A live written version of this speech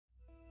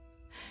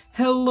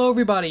Hello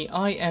everybody,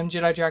 I am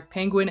Jedi Jack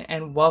Penguin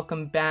and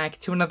welcome back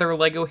to another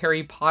LEGO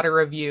Harry Potter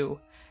review.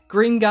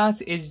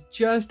 Gringotts is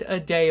just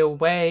a day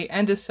away,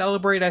 and to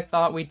celebrate I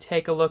thought we'd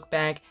take a look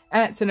back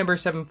at set number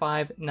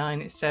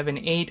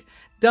 75978,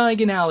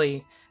 Diagon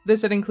Alley.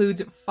 This set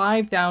includes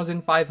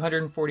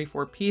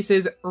 5,544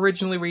 pieces,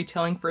 originally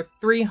retailing for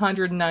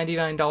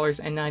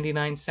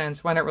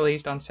 $399.99 when it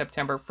released on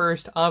September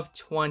 1st of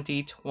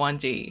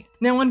 2020.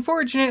 Now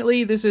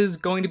unfortunately, this is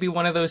going to be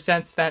one of those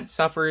sets that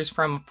suffers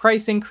from a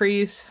price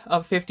increase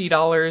of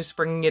 $50,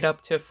 bringing it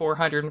up to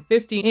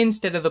 $450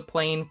 instead of the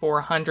plain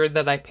 $400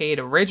 that I paid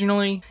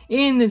originally.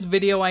 In this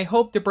video, I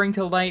hope to bring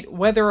to light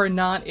whether or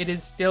not it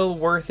is still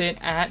worth it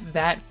at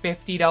that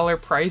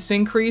 $50 price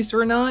increase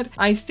or not.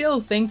 I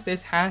still think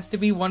this has to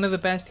be one of the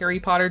best Harry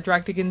Potter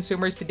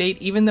direct-to-consumers to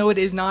date, even though it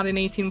is not an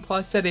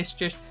 18+ set. It's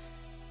just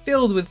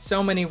filled with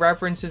so many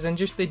references, and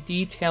just the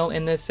detail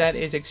in this set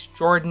is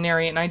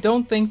extraordinary, and I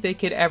don't think they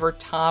could ever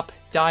top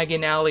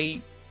Diagon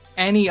Alley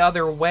any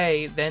other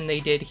way than they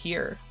did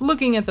here.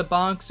 Looking at the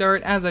box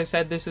art, as I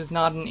said, this is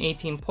not an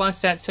 18+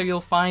 set, so you'll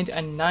find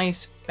a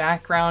nice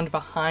background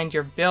behind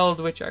your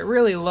build, which I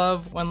really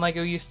love when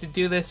LEGO used to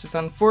do this. It's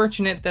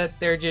unfortunate that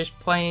they're just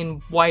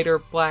plain white or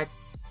black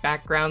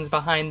backgrounds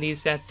behind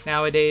these sets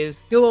nowadays.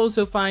 You'll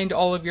also find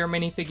all of your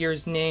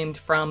minifigures named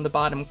from the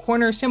bottom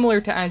corner, similar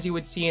to as you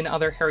would see in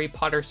other Harry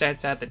Potter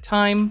sets at the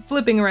time.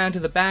 Flipping around to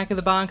the back of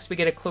the box, we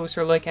get a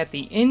closer look at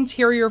the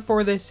interior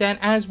for this set,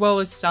 as well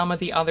as some of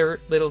the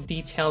other little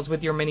details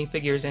with your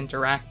minifigures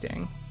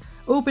interacting.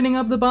 Opening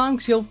up the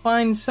box, you'll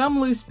find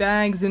some loose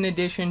bags in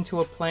addition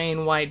to a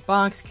plain white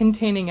box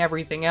containing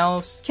everything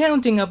else.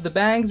 Counting up the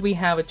bags, we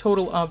have a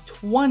total of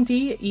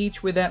 20,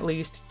 each with at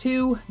least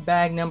 2,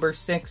 bag number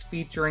 6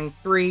 featuring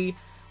 3.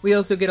 We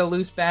also get a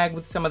loose bag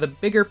with some of the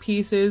bigger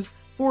pieces,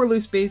 4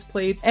 loose base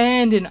plates,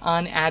 and an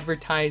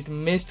unadvertised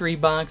mystery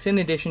box in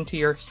addition to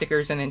your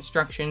stickers and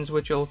instructions,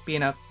 which will be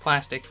in a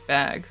plastic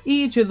bag.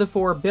 Each of the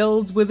 4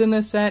 builds within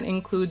the set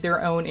include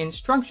their own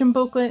instruction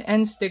booklet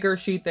and sticker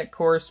sheet that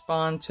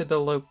correspond to the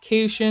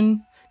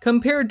location.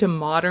 Compared to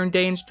modern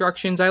day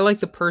instructions, I like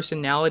the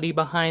personality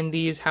behind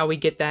these, how we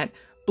get that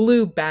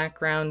blue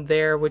background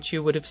there, which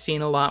you would have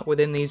seen a lot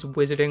within these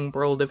Wizarding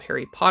World of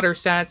Harry Potter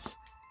sets.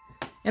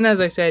 And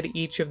as I said,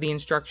 each of the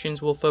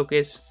instructions will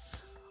focus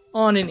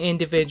on an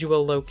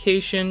individual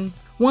location.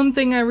 One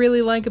thing I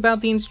really like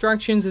about the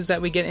instructions is that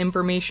we get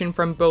information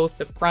from both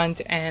the front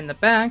and the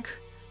back.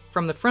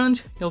 From the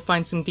front, you'll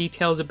find some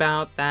details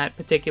about that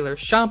particular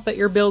shop that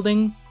you're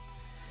building.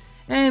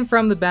 And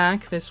from the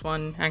back, this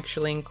one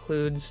actually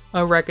includes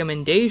a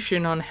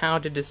recommendation on how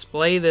to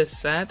display this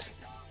set.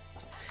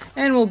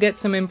 And we'll get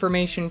some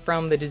information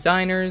from the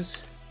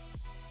designers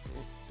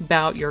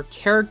about your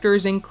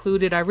characters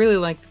included. I really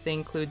like that they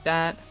include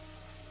that.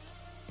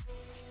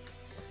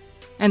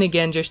 And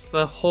again, just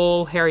the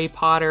whole Harry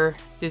Potter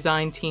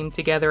design team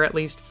together, at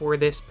least for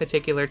this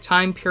particular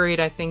time period.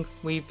 I think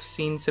we've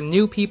seen some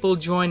new people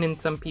join and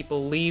some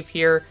people leave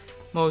here.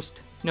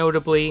 Most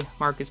notably,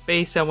 Marcus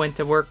Besa went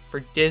to work for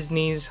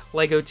Disney's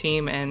LEGO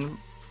team, and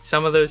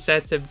some of those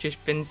sets have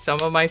just been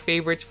some of my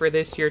favorites for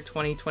this year,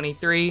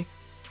 2023.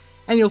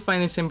 And you'll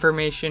find this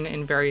information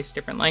in various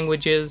different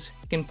languages.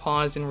 You can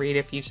pause and read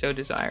if you so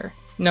desire.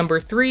 Number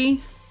 3,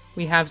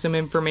 we have some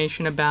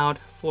information about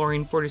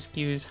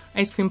Fortecue's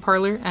ice cream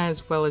parlor,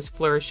 as well as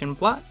Flourish and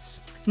Blotts.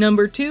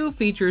 Number 2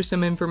 features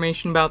some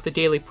information about the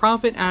daily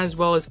profit, as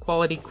well as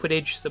quality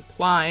Quidditch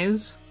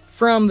supplies.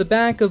 From the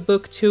back of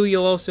book 2,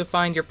 you'll also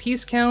find your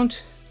piece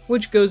count,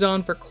 which goes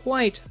on for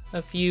quite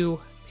a few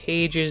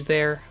pages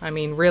there. I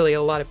mean, really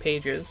a lot of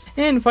pages.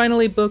 And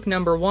finally, book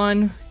number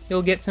 1,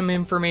 you'll get some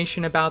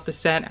information about the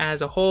set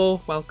as a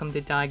whole. Welcome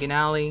to Diagon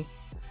Alley.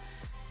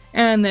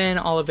 And then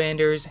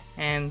Olivanders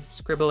and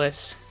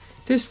Scribbulus.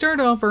 To start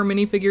off our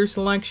minifigure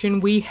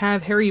selection, we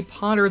have Harry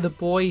Potter, the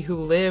Boy Who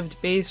Lived,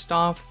 based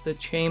off the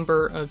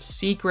Chamber of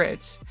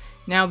Secrets.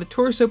 Now, the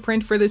torso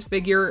print for this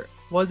figure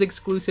was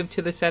exclusive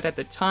to the set at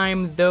the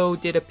time, though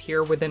did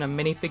appear within a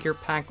minifigure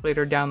pack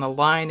later down the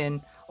line,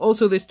 and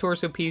also this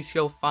torso piece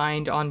you'll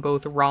find on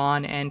both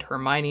Ron and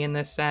Hermione in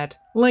this set.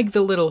 Like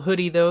the little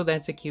hoodie though,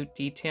 that's a cute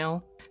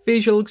detail.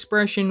 Facial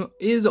expression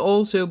is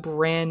also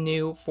brand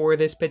new for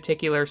this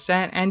particular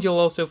set, and you'll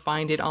also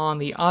find it on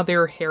the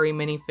other Harry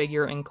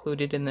minifigure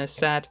included in this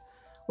set,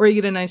 where you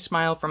get a nice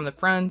smile from the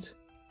front,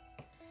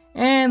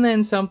 and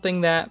then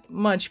something that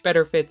much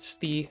better fits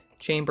the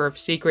Chamber of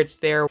Secrets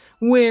there,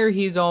 where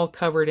he's all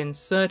covered in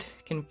soot,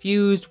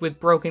 confused with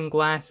broken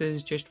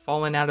glasses just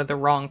fallen out of the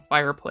wrong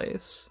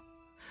fireplace.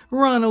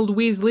 Ronald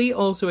Weasley,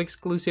 also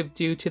exclusive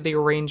due to the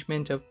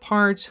arrangement of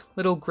parts,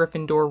 little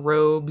Gryffindor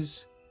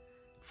robes,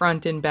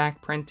 front and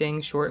back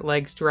printing, short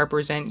legs to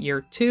represent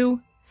year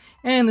 2,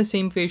 and the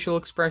same facial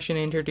expression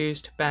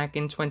introduced back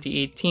in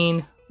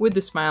 2018 with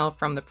the smile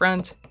from the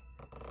front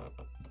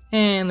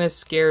and the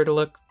scared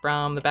look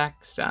from the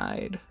back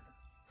side.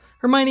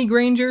 Hermione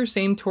Granger,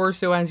 same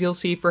torso as you'll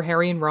see for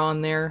Harry and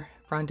Ron there,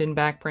 front and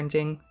back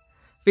printing.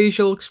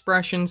 Facial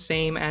expression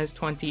same as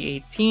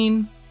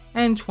 2018,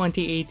 and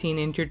 2018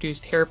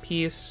 introduced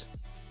hairpiece.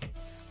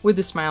 with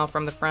the smile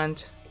from the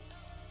front,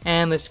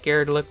 and the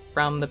scared look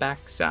from the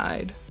back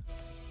side.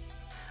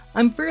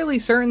 I'm fairly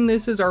certain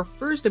this is our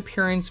first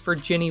appearance for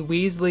Ginny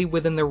Weasley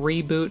within the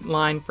reboot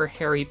line for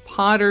Harry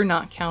Potter,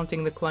 not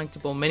counting the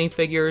collectible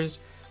minifigures.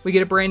 We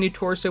get a brand new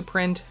torso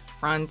print,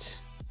 front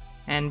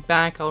and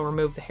back. I'll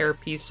remove the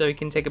hairpiece so you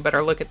can take a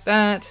better look at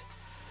that.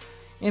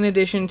 In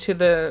addition to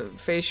the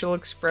facial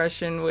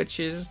expression, which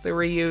is the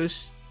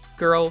reused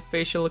girl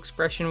facial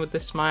expression with the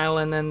smile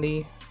and then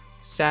the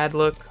sad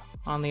look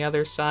on the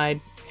other side.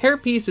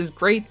 Hairpiece is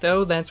great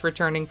though, that's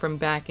returning from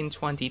back in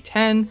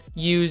 2010,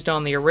 used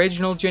on the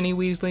original Ginny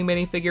Weasley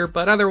minifigure,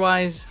 but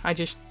otherwise, I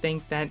just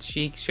think that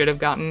she should have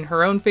gotten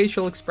her own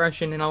facial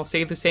expression, and I'll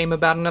say the same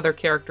about another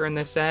character in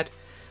this set.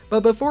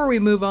 But before we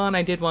move on,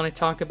 I did want to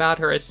talk about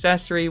her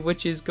accessory,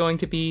 which is going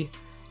to be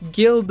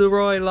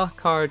Gilderoy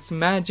Lockhart's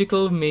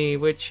Magical Me,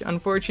 which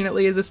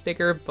unfortunately is a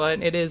sticker,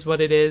 but it is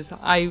what it is.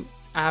 I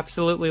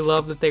absolutely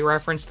love that they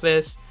referenced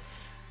this.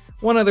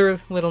 One other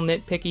little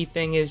nitpicky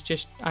thing is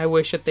just, I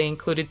wish that they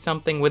included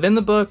something within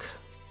the book,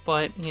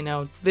 but, you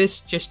know, this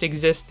just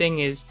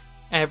existing is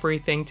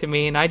everything to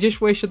me, and I just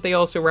wish that they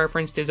also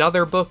referenced his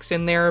other books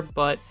in there,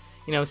 but,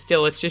 you know,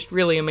 still, it's just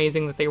really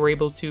amazing that they were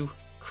able to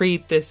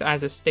create this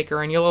as a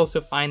sticker, and you'll also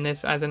find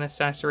this as an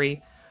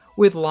accessory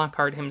with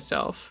Lockhart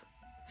himself.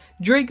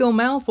 Draco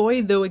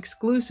Malfoy, though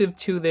exclusive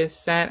to this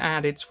set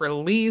at its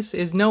release,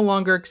 is no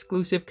longer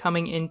exclusive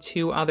coming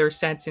into other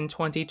sets in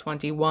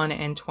 2021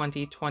 and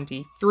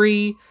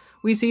 2023.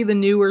 We see the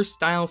newer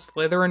style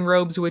Slytherin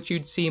robes, which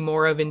you'd see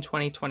more of in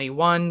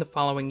 2021, the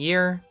following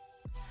year.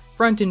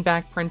 Front and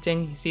back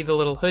printing, you see the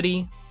little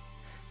hoodie.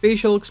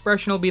 Facial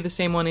expression will be the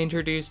same one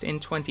introduced in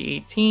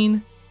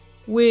 2018,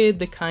 with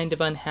the kind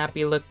of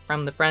unhappy look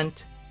from the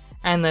front,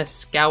 and the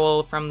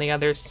scowl from the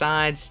other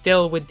side,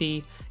 still with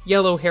the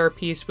yellow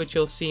hairpiece, which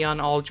you'll see on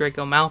all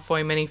Draco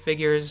Malfoy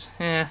minifigures.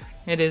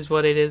 It is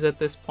what it is at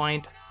this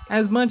point.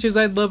 As much as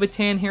I'd love a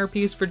tan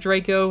hairpiece for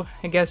Draco,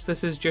 I guess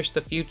this is just the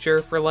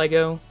future for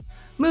LEGO.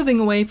 Moving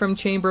away from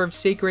Chamber of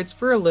Secrets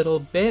for a little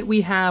bit,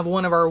 we have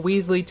one of our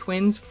Weasley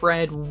twins,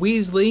 Fred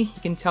Weasley.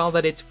 You can tell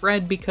that it's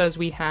Fred because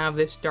we have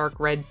this dark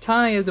red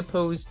tie as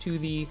opposed to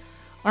the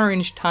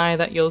orange tie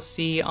that you'll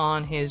see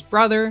on his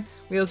brother.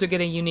 We also get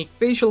a unique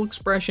facial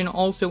expression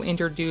also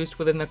introduced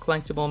within the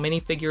collectible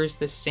minifigures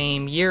the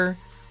same year,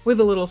 with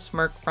a little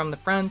smirk from the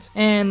front,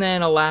 and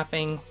then a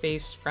laughing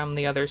face from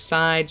the other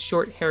side,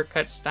 short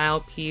haircut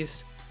style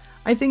piece.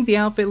 I think the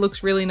outfit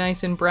looks really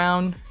nice in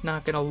brown,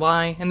 not gonna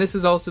lie, and this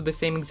is also the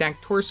same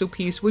exact torso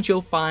piece which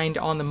you'll find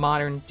on the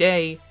modern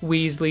day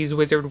Weasley's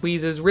Wizard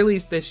Wheezes,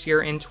 released this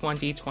year in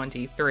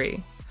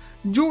 2023.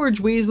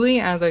 George Weasley,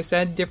 as I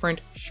said,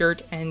 different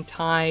shirt and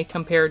tie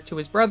compared to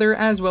his brother,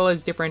 as well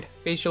as different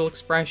facial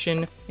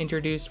expression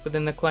introduced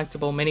within the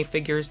collectible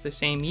minifigures the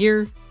same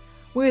year,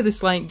 with a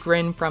slight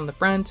grin from the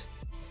front,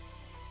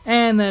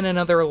 and then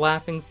another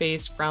laughing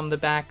face from the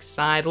back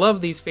side.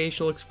 Love these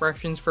facial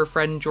expressions for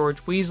Fred and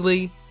George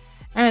Weasley,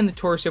 and the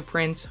torso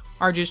prints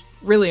are just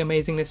really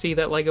amazing to see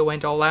that LEGO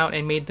went all out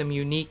and made them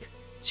unique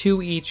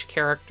to each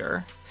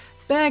character.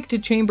 Back to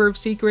Chamber of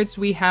Secrets,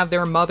 we have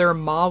their mother,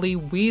 Molly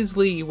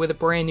Weasley, with a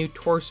brand new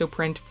torso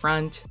print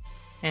front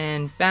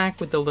and back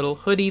with the little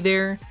hoodie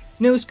there.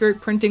 No skirt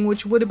printing,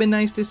 which would have been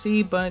nice to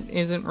see, but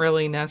isn't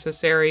really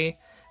necessary.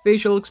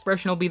 Facial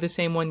expression will be the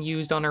same one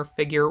used on her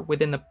figure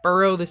within the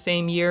Burrow the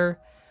same year,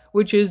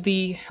 which is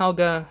the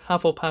Helga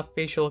Hufflepuff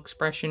facial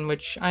expression,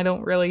 which I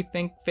don't really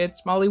think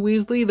fits Molly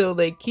Weasley, though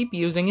they keep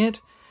using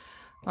it.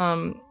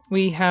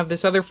 We have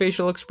this other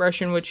facial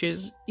expression, which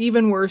is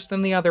even worse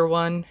than the other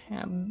one.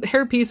 The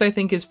hairpiece, I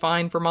think, is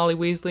fine for Molly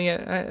Weasley.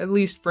 At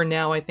least for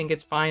now, I think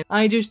it's fine.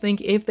 I just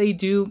think if they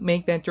do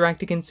make that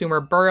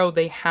direct-to-consumer Burrow,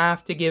 they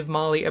have to give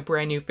Molly a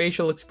brand new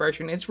facial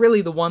expression. It's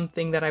really the one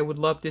thing that I would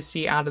love to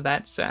see out of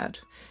that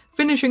set.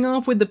 Finishing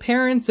off with the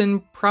parents,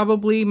 and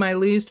probably my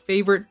least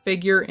favorite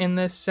figure in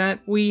this set,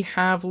 we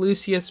have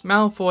Lucius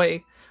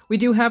Malfoy. We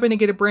do happen to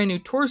get a brand new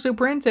torso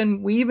print,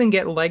 and we even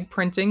get leg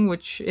printing,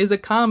 which is a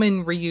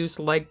common reused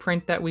leg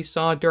print that we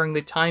saw during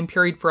the time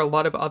period for a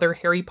lot of other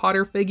Harry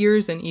Potter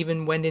figures, and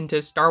even went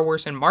into Star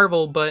Wars and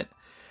Marvel, but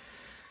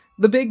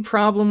the big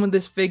problem with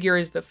this figure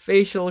is the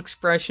facial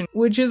expression,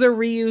 which is a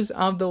reuse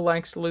of the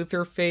Lex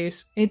Luthor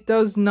face. It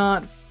does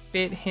not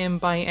fit him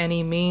by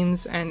any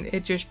means, and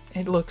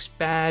it looks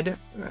bad.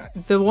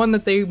 The one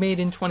that they made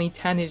in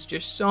 2010 is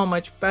just so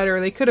much better.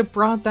 They could have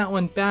brought that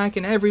one back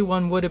and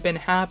everyone would have been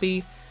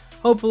happy.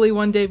 Hopefully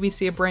one day we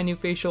see a brand new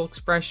facial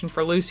expression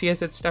for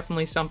Lucius. It's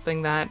definitely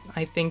something that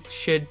I think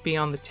should be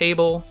on the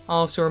table. I'll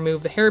also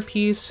remove the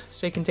hairpiece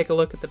so you can take a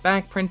look at the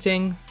back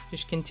printing.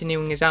 Just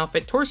continuing his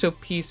outfit. Torso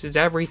piece is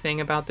everything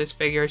about this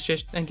figure. It's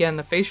just, again,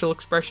 the facial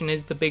expression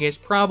is the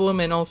biggest problem,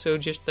 and also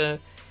just the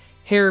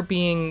hair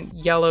being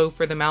yellow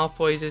for the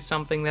Malfoys is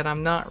something that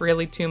I'm not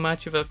really too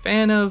much of a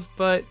fan of,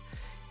 but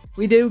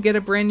we do get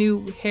a brand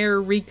new hair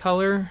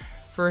recolor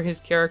for his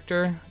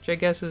character, which I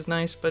guess is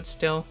nice, but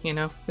still, you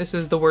know, this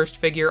is the worst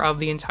figure of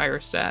the entire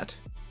set.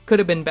 Could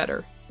have been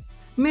better.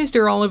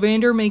 Mr.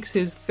 Olivander makes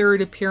his third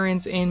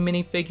appearance in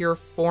minifigure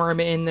form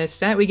in this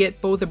set. We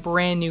get both a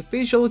brand new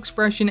facial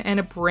expression and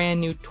a brand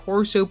new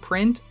torso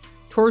print.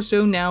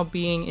 Torso now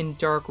being in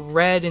dark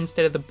red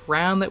instead of the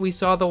brown that we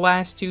saw the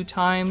last two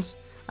times.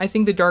 I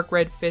think the dark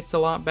red fits a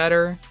lot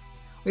better.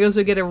 We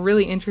also get a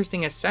really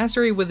interesting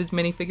accessory with his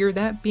minifigure,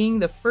 that being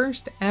the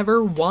first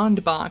ever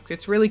wand box.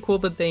 It's really cool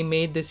that they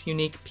made this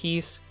unique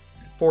piece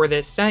for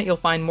this set. You'll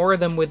find more of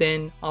them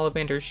within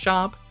Olivander's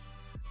shop,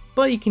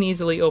 but you can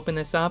easily open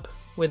this up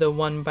with a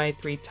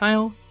 1x3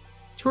 tile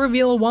to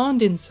reveal a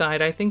wand inside.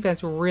 I think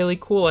that's really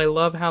cool. I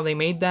love how they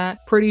made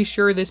that. Pretty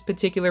sure this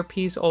particular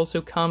piece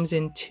also comes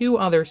in 2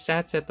 other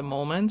sets at the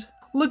moment.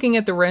 Looking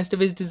at the rest of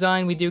his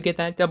design, we do get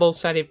that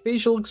double-sided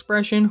facial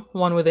expression,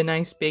 one with a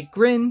nice big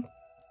grin,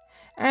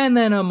 and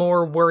then a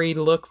more worried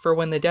look for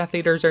when the Death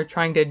Eaters are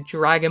trying to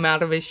drag him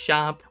out of his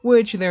shop,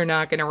 which they're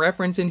not going to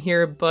reference in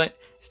here, but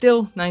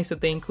still nice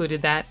that they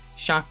included that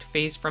shocked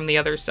face from the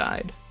other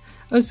side.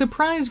 A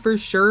surprise for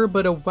sure,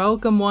 but a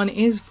welcome one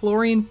is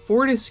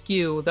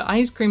Fortecue, the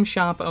ice cream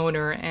shop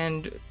owner,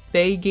 and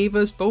they gave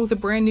us both a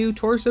brand new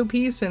torso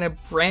piece and a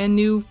brand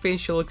new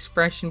facial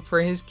expression for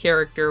his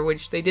character,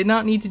 which they did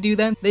not need to do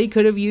that. They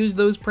could have used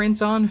those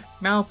prints on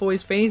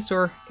Malfoy's face,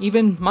 or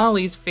even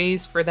Molly's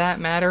face for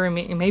that matter,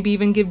 and maybe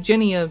even give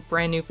Ginny a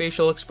brand new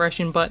facial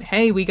expression, but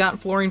hey, we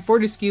got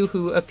Fortecue,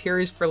 who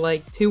appears for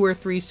like 2 or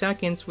 3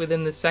 seconds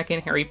within the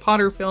second Harry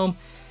Potter film.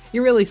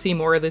 You really see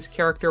more of this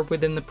character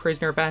within the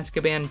Prisoner of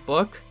Azkaban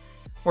book,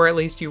 or at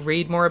least you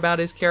read more about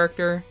his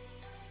character.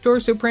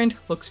 Torso print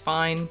looks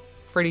fine.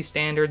 Pretty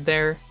standard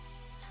there.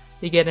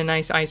 You get a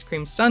nice ice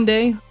cream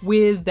sundae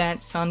with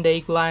that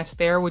sundae glass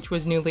there, which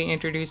was newly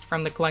introduced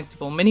from the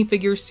collectible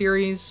minifigure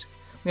series.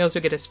 We also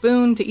get a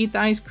spoon to eat the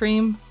ice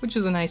cream, which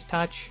is a nice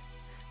touch.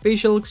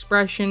 Facial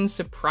expression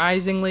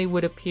surprisingly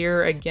would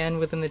appear again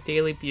within the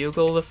Daily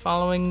Bugle the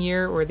following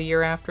year or the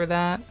year after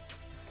that.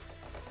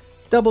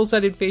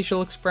 Double-sided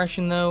facial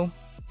expression though.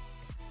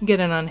 Get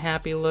an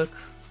unhappy look.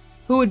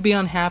 Who would be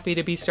unhappy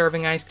to be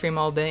serving ice cream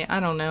all day? I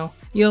don't know.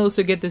 You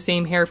also get the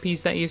same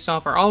hairpiece that you saw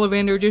for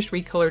Olivander, just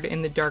recolored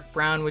in the dark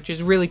brown, which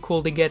is really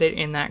cool to get it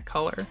in that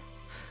color.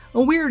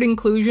 A weird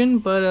inclusion,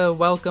 but a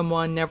welcome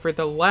one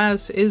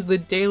nevertheless, is the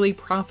Daily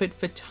Prophet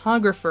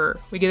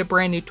Photographer. We get a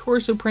brand new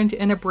torso print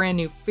and a brand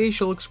new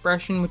facial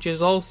expression, which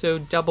is also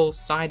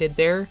double-sided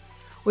there,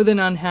 with an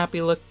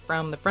unhappy look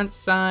from the front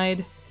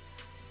side,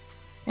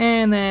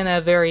 and then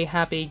a very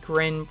happy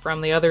grin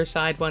from the other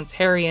side once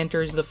Harry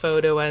enters the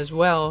photo as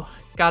well.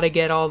 Gotta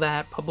get all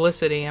that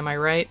publicity, am I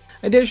right?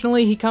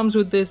 Additionally, he comes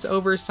with this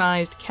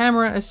oversized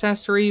camera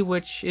accessory,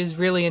 which is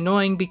really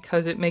annoying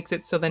because it makes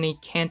it so then he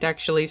can't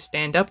actually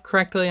stand up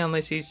correctly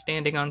unless he's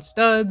standing on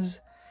studs.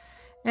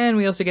 And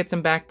we also get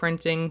some back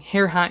printing.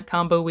 Hair hat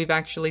combo we've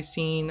actually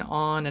seen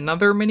on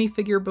another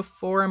minifigure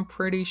before, I'm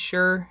pretty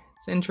sure.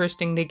 It's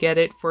interesting to get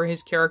it for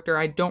his character.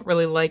 I don't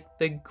really like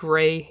the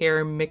gray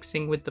hair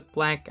mixing with the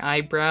black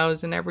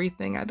eyebrows and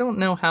everything. I don't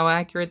know how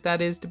accurate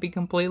that is, to be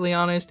completely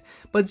honest,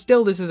 but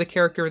still this is a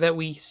character that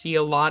we see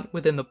a lot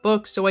within the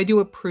book, so I do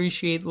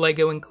appreciate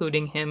LEGO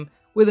including him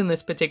within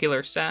this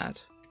particular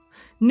set.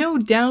 No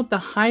doubt the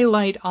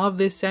highlight of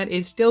this set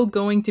is still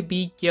going to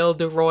be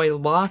Gilderoy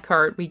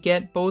Lockhart. We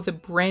get both a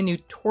brand new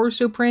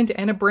torso print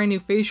and a brand new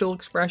facial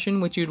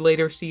expression, which you'd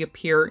later see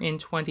appear in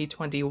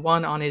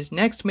 2021 on his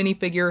next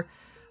minifigure.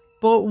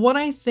 But what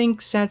I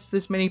think sets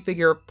this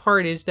minifigure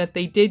apart is that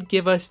they did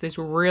give us this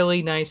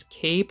really nice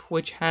cape,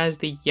 which has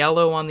the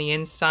yellow on the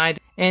inside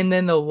and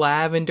then the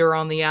lavender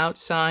on the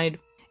outside.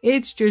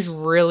 It's just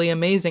really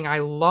amazing. I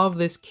love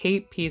this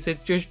cape piece.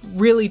 It just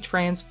really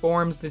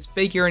transforms this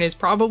figure and is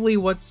probably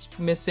what's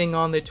missing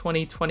on the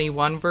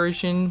 2021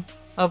 version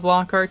of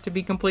Lockhart, to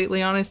be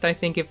completely honest. I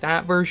think if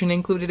that version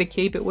included a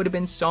cape, it would have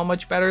been so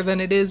much better than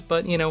it is,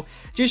 but you know,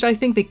 just I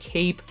think the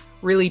cape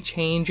really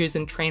changes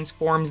and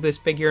transforms this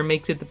figure and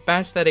makes it the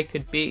best that it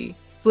could be.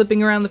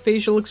 Flipping around the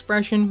facial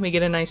expression, we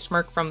get a nice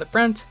smirk from the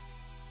front.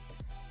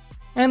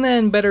 And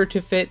then, better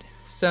to fit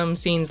some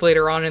scenes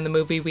later on in the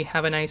movie, we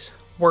have a nice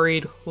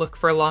worried look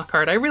for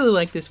Lockhart. I really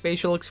like this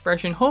facial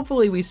expression.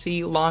 Hopefully we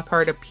see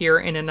Lockhart appear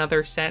in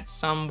another set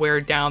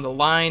somewhere down the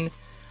line.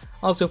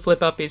 Also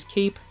flip up his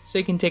cape so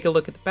you can take a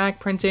look at the back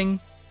printing.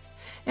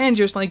 And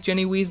just like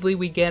Ginny Weasley,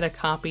 we get a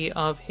copy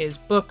of his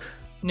book.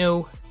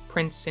 No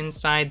prints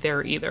inside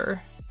there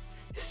either.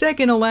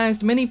 Second to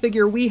last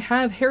minifigure, we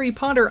have Harry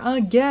Potter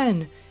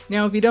again.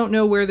 Now if you don't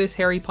know where this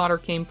Harry Potter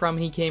came from,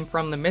 he came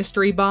from the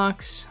mystery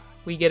box.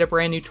 We get a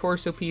brand new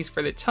torso piece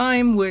for the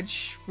time,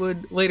 which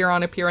would later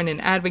on appear in an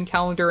advent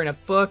calendar and a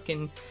book,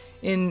 and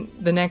in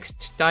the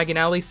next Diagon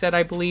Alley set,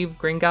 I believe,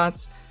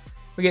 Gringotts.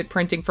 We get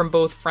printing from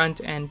both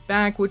front and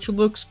back, which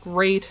looks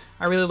great.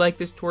 I really like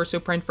this torso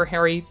print for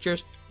Harry,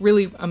 just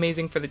really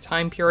amazing for the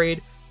time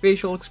period.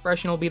 Facial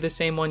expression will be the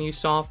same one you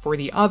saw for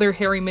the other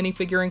Harry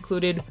minifigure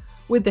included,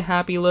 with the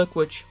happy look,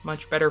 which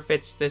much better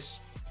fits this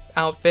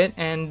outfit,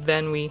 and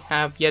then we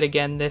have yet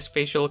again this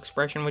facial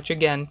expression, which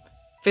again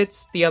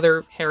fits the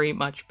other Harry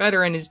much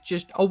better and is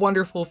just a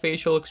wonderful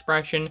facial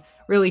expression.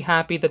 Really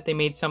happy that they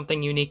made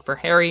something unique for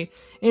Harry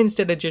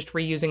instead of just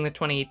reusing the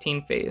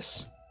 2018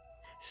 face.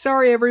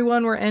 Sorry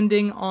everyone, we're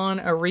ending on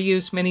a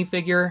reuse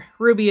minifigure.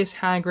 Rubeus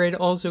Hagrid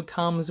also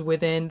comes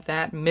within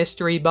that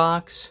mystery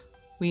box.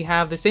 We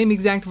have the same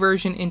exact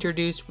version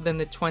introduced within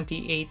the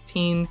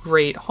 2018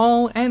 Great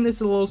Hall, and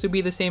this will also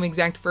be the same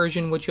exact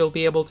version which you'll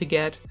be able to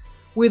get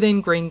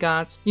within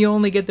Gringotts. You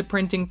only get the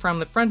printing from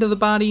the front of the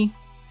body,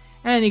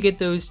 and you get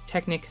those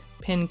Technic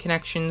pin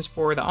connections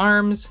for the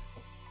arms,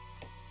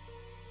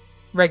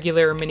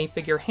 regular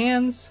minifigure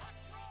hands,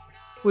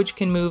 which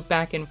can move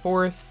back and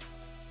forth,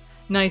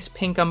 nice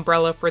pink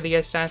umbrella for the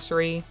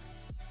accessory.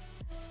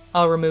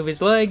 I'll remove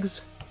his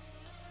legs,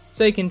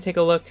 so you can take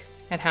a look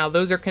at how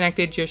those are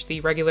connected, just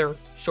the regular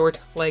short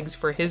legs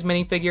for his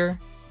minifigure.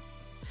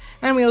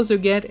 And we also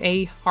get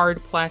a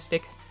hard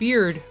plastic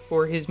beard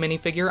for his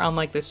minifigure,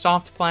 unlike the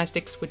soft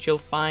plastics which you'll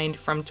find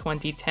from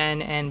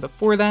 2010 and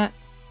before that.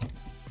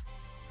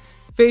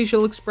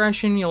 Facial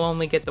expression, you'll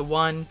only get the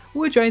one,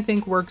 which I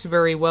think works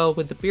very well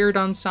with the beard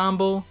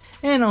ensemble,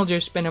 and I'll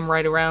just spin him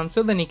right around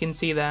so then you can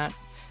see that.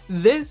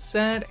 This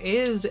set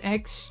is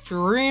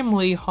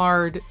extremely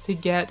hard to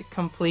get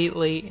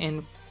completely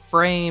in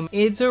frame.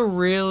 It's a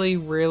really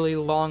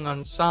long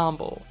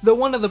ensemble. Though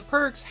one of the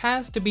perks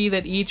has to be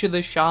that each of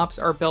the shops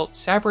are built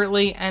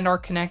separately and are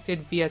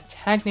connected via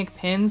Technic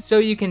pins, so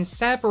you can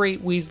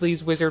separate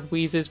Weasley's Wizard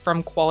Wheezes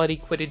from Quality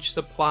Quidditch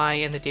Supply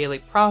and the Daily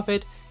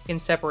Prophet. You can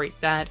separate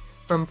that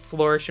from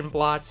Flourish and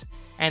Blotts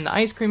and the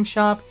Ice Cream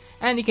Shop,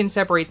 and you can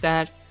separate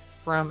that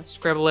from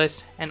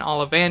Scribbulus and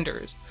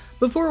Olivander's.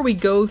 Before we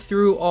go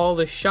through all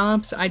the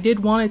shops, I did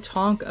want to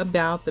talk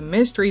about the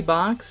mystery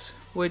box,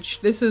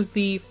 which this is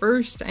the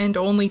first and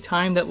only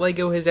time that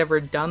LEGO has ever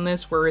done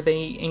this, where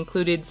they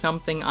included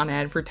something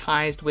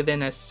unadvertised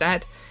within a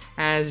set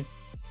as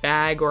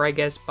bag, or I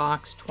guess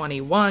box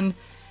 21.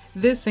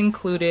 This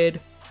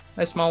included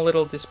a small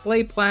little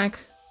display plaque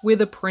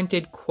with a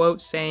printed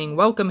quote saying,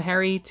 "Welcome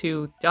Harry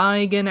to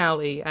Diagon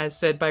Alley," as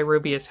said by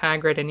Rubeus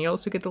Hagrid, and you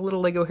also get the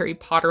little LEGO Harry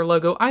Potter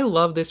logo. I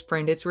love this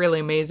print, it's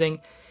really amazing,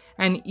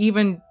 and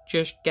even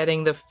just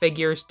getting the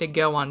figures to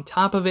go on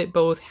top of it,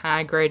 both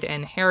Hagrid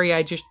and Harry,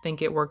 I just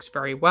think it works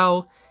very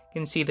well.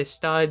 You can see the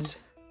studs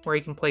where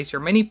you can place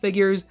your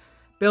minifigures,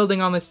 building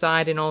on the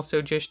side, and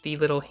also just the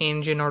little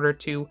hinge in order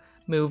to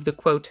move the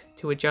quote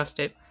to adjust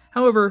it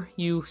however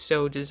you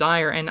so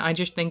desire. And I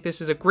just think this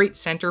is a great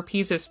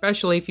centerpiece,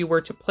 especially if you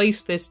were to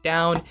place this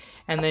down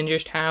and then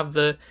just have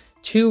the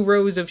 2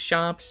 rows of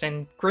shops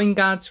and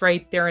Gringotts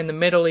right there in the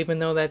middle. Even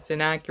though that's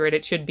inaccurate,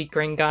 it should be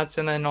Gringotts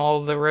and then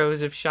all the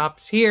rows of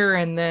shops here,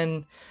 and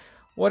then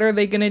what are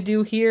they gonna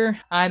do here?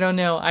 I don't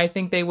know. I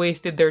think they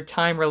wasted their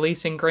time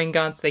releasing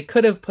Gringotts. They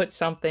could have put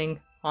something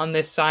on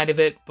this side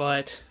of it,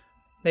 but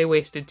they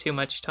wasted too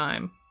much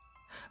time.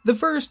 The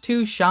first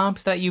 2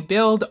 shops that you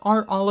build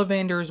are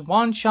Olivander's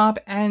Wand Shop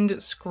and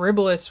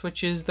Scribbulus,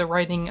 which is the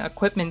writing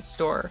equipment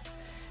store.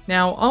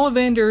 Now,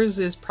 Olivander's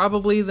is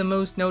probably the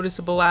most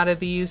noticeable out of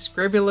these.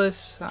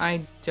 Scribbulus,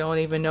 I don't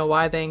even know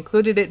why they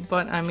included it,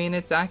 but I mean,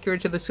 it's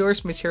accurate to the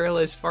source material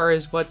as far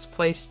as what's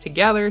placed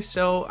together,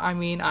 so I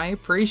mean, I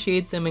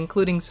appreciate them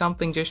including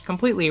something just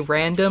completely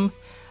random.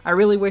 I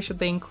really wish that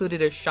they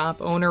included a shop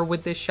owner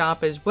with this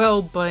shop as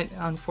well, but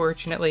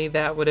unfortunately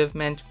that would have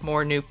meant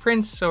more new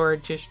prints or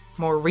just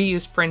more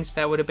reuse prints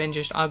that would have been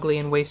just ugly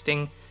and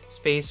wasting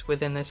space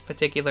within this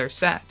particular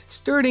set.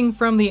 Starting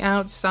from the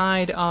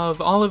outside of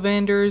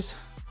Olivander's,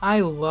 I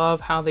love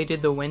how they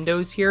did the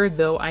windows here,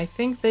 though I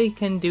think they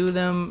can do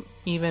them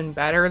even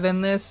better than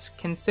this,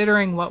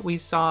 considering what we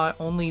saw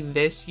only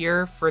this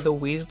year for the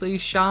Weasleys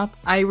shop.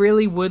 I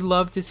really would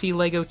love to see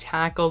LEGO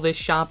tackle this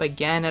shop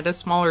again at a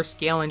smaller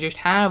scale and just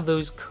have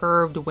those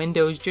curved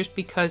windows, just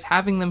because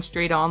having them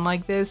straight on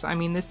like this, I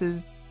mean, this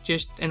is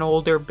just an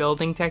older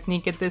building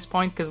technique at this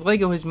point, because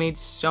LEGO has made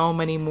so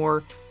many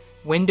more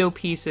window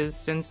pieces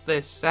since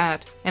this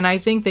set, and I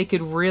think they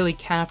could really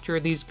capture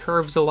these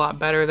curves a lot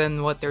better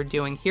than what they're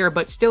doing here.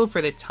 But still,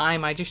 for the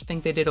time, I just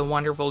think they did a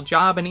wonderful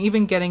job, and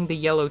even getting the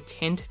yellow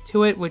tint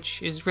to it,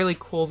 which is really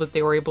cool that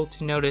they were able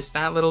to notice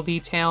that little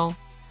detail.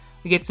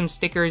 We get some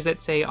stickers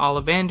that say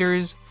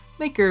Olivander's,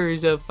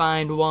 makers of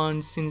fine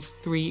wands since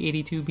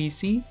 382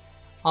 BC.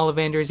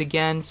 Olivander's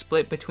again,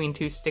 split between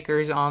 2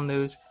 stickers on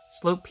those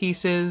slope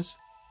pieces.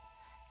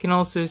 You can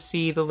also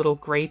see the little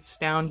grates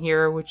down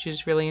here, which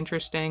is really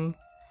interesting.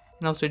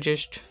 And also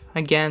just,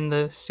 again,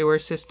 the sewer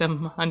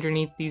system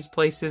underneath these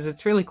places.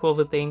 It's really cool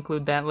that they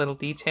include that little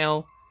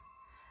detail.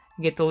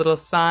 You get the little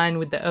sign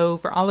with the O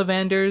for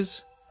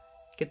Olivander's.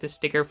 Get the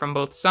sticker from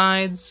both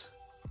sides.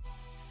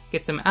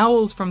 Get some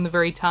owls from the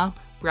very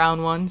top.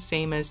 Brown one,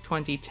 same as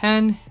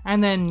 2010.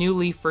 And then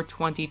newly for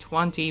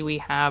 2020, we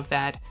have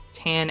that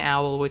tan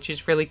owl, which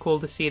is really cool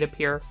to see it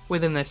appear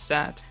within this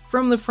set.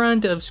 From the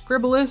front of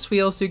Scribbulus,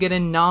 we also get a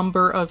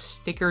number of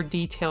sticker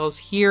details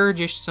here,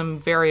 just some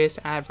various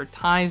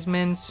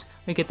advertisements.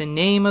 We get the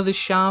name of the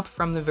shop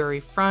from the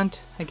very front,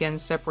 again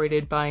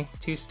separated by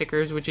 2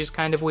 stickers, which is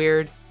kind of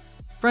weird.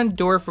 Front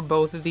door for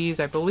both of these.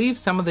 I believe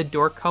some of the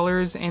door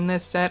colors in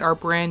this set are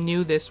brand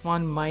new. This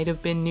one might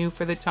have been new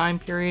for the time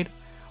period.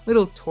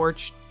 Little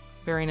torch,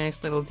 very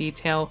nice little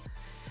detail.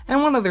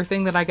 And one other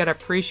thing that I gotta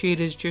appreciate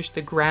is just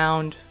the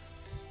ground,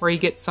 where you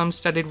get some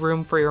studded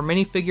room for your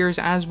minifigures,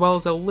 as well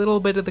as a little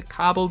bit of the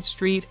cobbled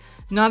street.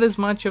 Not as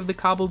much of the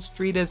cobbled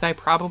street as I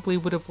probably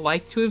would have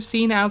liked to have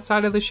seen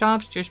outside of the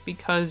shops, just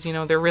because, you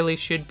know, there really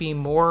should be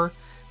more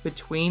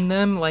between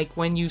them. Like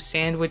when you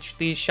sandwich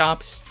these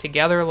shops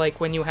together, like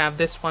when you have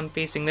this one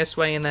facing this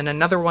way and then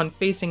another one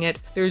facing it,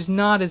 there's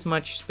not as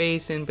much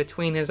space in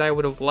between as I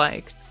would have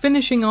liked.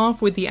 Finishing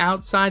off with the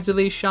outsides of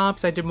these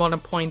shops, I did want to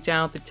point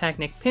out the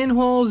Technic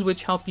pinholes,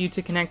 which help you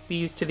to connect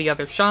these to the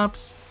other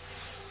shops.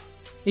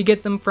 You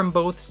get them from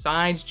both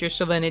sides, just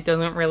so then it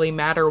doesn't really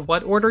matter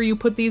what order you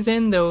put these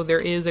in, though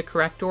there is a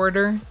correct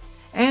order.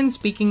 And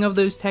speaking of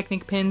those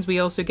Technic pins, we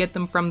also get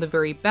them from the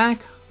very back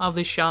of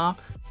the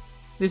shop.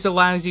 This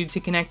allows you to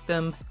connect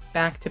them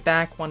back to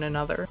back one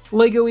another.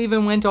 LEGO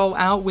even went all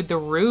out with the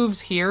roofs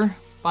here,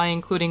 by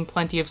including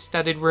plenty of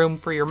studded room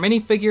for your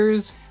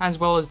minifigures, as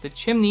well as the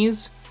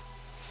chimneys.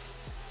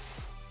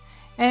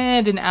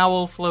 And an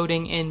owl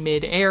floating in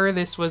mid-air.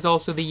 This was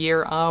also the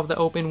year of the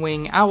open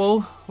wing owl,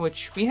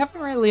 which we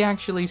haven't really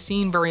actually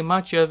seen very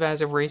much of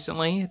as of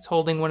recently. It's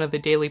holding one of the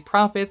Daily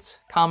Prophets,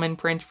 common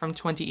print from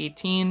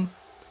 2018.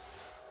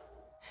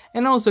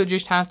 And also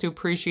just have to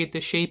appreciate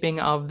the shaping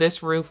of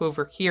this roof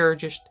over here.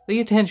 Just the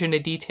attention to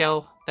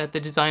detail that the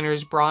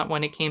designers brought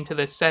when it came to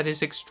this set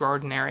is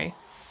extraordinary.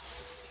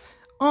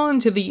 On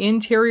to the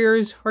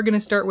interiors. We're going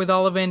to start with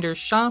Olivander's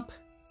shop.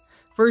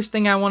 First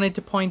thing I wanted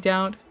to point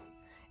out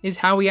is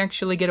how we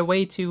actually get a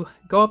way to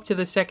go up to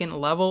the second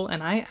level,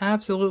 and I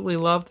absolutely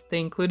love that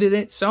they included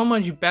it. So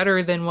much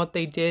better than what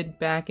they did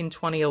back in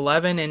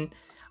 2011, and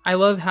I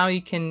love how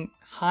you can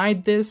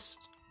hide this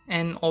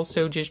and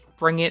also just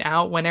bring it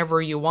out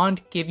whenever you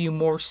want, give you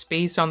more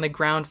space on the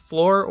ground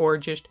floor, or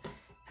just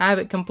have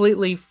it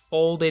completely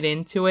folded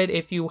into it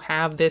if you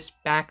have this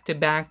back to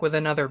back with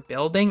another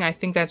building. I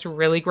think that's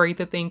really great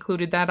that they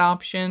included that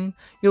option.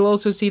 You'll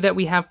also see that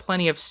we have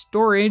plenty of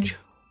storage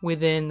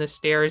within the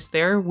stairs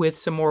there, with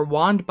some more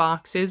wand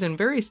boxes in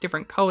various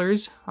different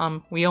colors.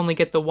 We only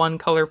get the one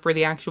color for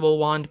the actual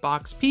wand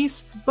box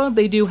piece, but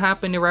they do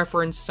happen to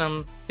reference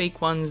some fake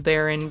ones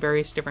there in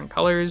various different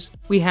colors.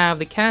 We have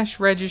the cash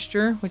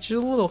register, which is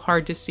a little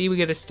hard to see. We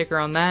get a sticker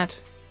on that,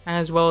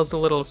 as well as a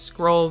little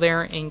scroll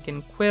there, ink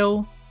and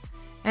quill,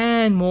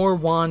 and more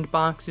wand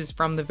boxes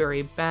from the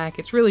very back.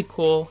 It's really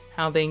cool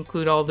how they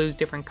include all those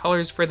different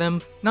colors for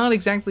them. Not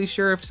exactly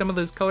sure if some of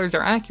those colors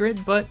are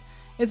accurate, but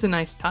it's a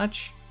nice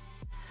touch.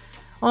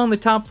 On the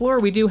top floor,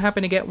 we do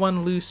happen to get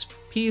one loose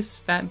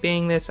piece, that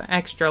being this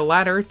extra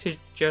ladder to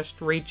just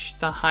reach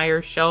the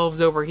higher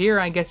shelves over here.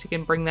 I guess you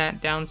can bring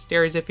that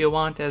downstairs if you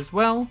want as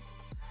well.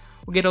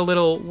 We'll get a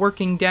little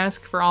working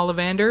desk for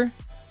Olivander,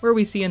 where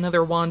we see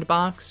another wand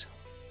box,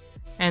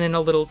 and then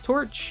a little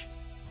torch.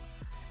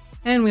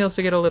 And we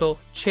also get a little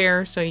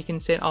chair so you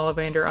can sit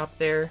Olivander up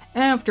there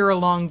after a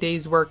long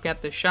day's work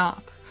at the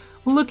shop.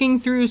 Looking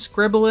through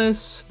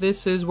Scribbulus,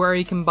 this is where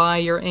you can buy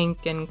your ink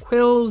and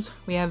quills.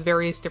 We have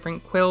various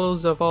different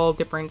quills of all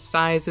different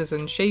sizes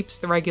and shapes,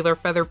 the regular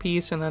feather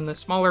piece and then the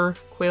smaller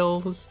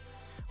quills,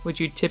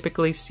 which you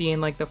typically see in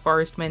like the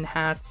Forestmen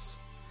hats.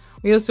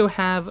 We also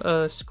have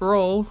a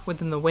scroll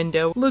within the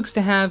window. Looks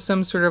to have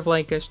some sort of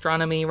like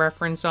astronomy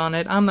reference on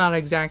it. I'm not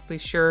exactly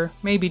sure.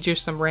 Maybe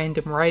just some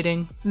random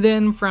writing.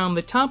 Then from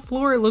the top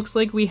floor, it looks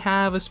like we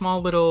have a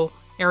small little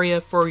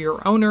area for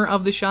your owner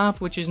of the shop,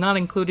 which is not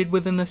included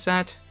within the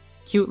set.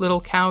 Cute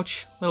little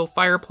couch, little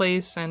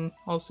fireplace, and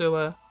also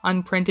a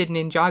unprinted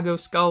Ninjago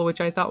skull,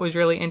 which I thought was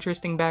really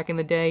interesting back in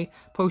the day,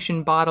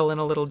 potion bottle, and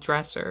a little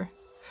dresser.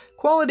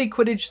 Quality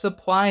Quidditch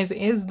Supplies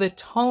is the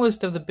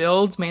tallest of the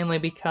builds, mainly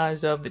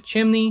because of the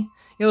chimney.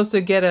 You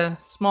also get a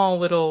small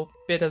little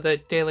bit of the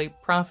Daily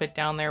Prophet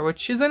down there,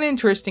 which is an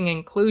interesting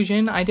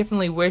inclusion. I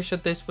definitely wish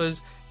that this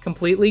was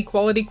completely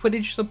Quality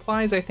Quidditch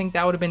Supplies. I think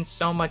that would have been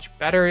so much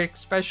better,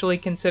 especially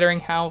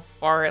considering how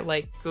far it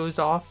like goes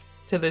off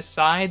to the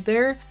side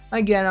there.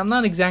 Again, I'm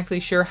not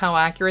exactly sure how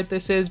accurate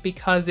this is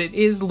because it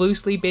is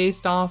loosely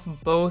based off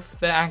both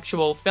the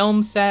actual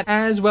film set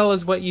as well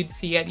as what you'd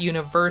see at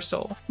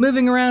Universal.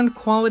 Moving around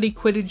Quality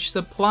Quidditch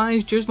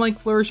Supplies, just like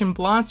Flourish and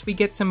Blotts, we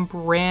get some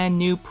brand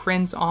new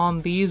prints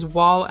on these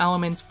wall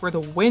elements for the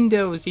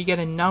windows. You get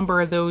a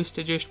number of those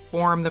to just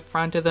form the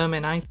front of them,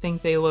 and I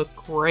think they look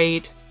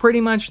great.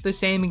 Pretty much the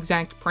same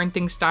exact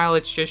printing style,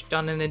 it's just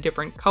done in a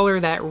different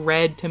color, that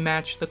red to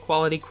match the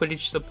Quality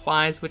Quidditch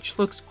Supplies, which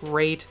looks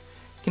great.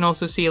 You can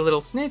also see a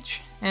little snitch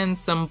and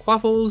some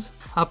quaffles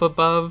up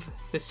above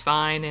the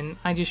sign, and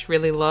I just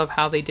really love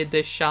how they did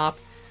this shop.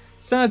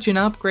 Such an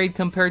upgrade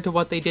compared to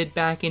what they did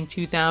back in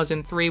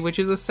 2003, which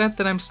is a set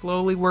that I'm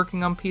slowly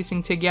working on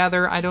piecing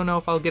together. I don't know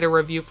if I'll get a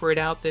review for it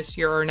out this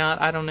year or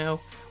not, I don't know.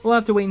 We'll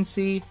have to wait and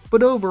see,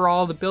 but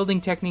overall, the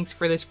building techniques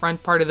for this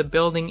front part of the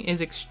building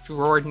is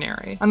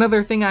extraordinary.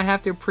 Another thing I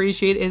have to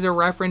appreciate is a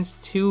reference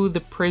to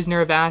the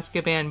Prisoner of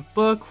Azkaban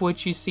book,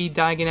 which you see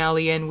Diagon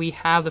Alley in. We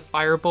have the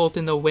firebolt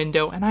in the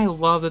window, and I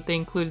love that they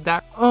included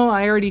that. Oh,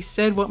 I already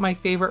said what my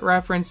favorite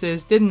reference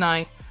is, didn't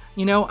I?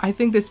 You know, I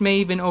think this may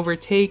even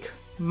overtake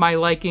my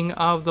liking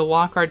of the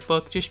Lockhart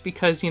book, just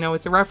because, you know,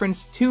 it's a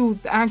reference to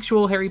the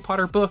actual Harry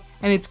Potter book,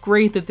 and it's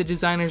great that the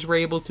designers were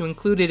able to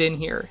include it in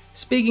here.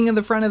 Speaking of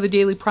the front of the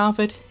Daily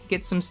Prophet,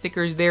 get some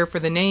stickers there for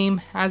the name,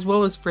 as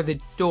well as for the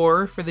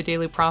door for the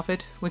Daily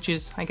Prophet, which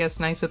is, I guess,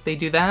 nice that they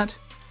do that.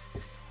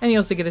 And you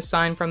also get a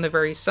sign from the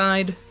very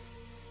side.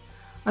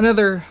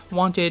 Another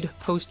wanted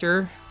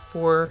poster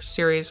for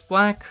Sirius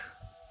Black.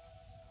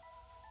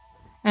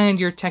 And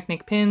your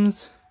Technic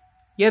pins.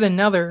 Yet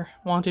another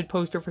wanted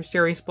poster for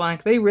Sirius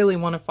Black. They really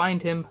want to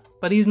find him,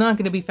 but he's not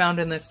going to be found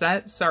in this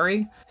set,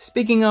 sorry.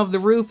 Speaking of the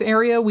roof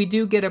area, we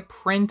do get a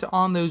print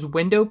on those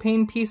window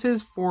pane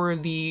pieces for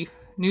the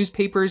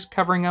newspapers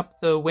covering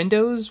up the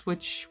windows,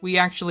 which we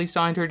actually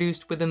saw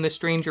introduced within the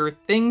Stranger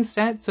Things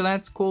set, so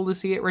that's cool to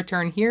see it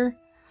return here.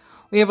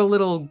 We have a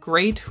little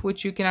grate,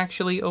 which you can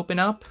actually open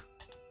up.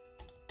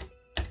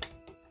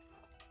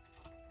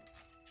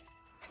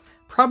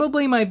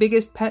 Probably my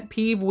biggest pet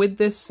peeve with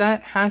this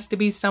set has to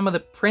be some of the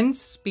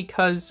prints,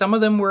 because some of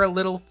them were a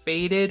little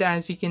faded,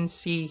 as you can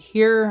see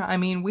here. I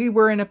mean, we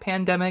were in a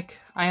pandemic.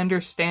 I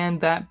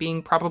understand that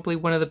being probably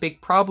one of the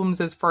big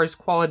problems as far as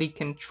quality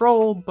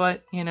control,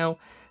 but, you know,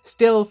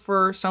 still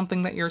for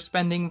something that you're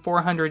spending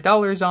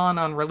 $400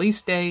 on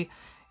release day,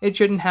 it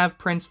shouldn't have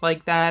prints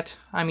like that.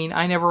 I mean,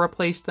 I never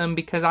replaced them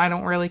because I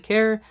don't really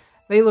care.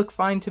 They look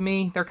fine to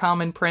me, they're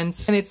common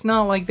prints, and it's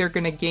not like they're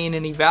gonna gain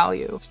any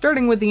value.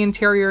 Starting with the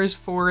interiors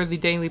for the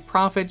Daily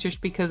Prophet, just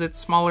because it's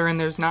smaller and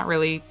there's not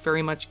really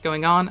very much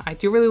going on. I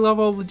do really love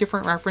all the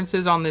different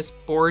references on this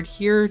board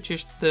here,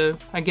 just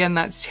again,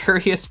 that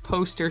Sirius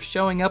poster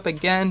showing up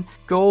again.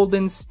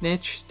 Golden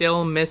Snitch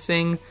still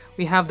missing.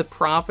 We have the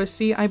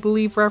prophecy, I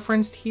believe,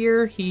 referenced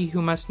here. He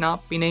who must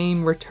not be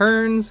named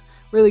returns.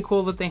 Really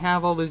cool that they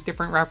have all those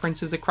different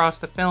references across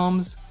the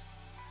films.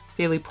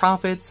 Daily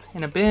Prophets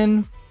in a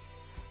bin.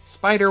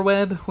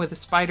 Spiderweb with a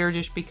spider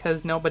just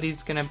because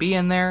nobody's gonna be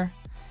in there.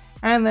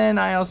 And then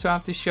I also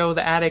have to show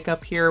the attic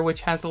up here,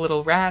 which has a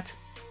little rat,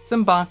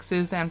 some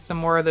boxes, and some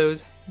more of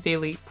those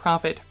Daily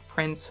Prophet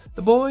prints.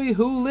 The boy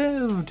who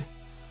lived!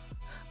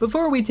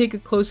 Before we take a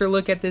closer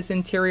look at this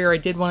interior, I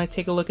did want to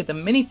take a look at the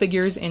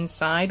minifigures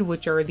inside,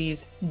 which are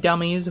these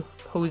dummies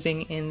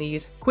posing in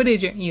these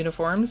Quidditch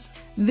uniforms.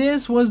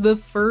 This was the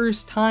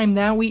first time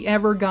that we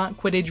ever got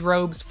Quidditch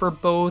robes for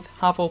both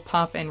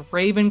Hufflepuff and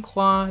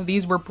Ravenclaw.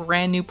 These were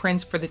brand new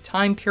prints for the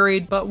time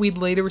period, but we'd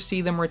later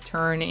see them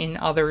return in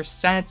other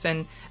sets,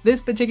 and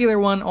this particular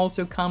one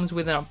also comes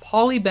within a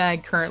poly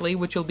bag currently,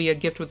 which will be a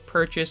gift with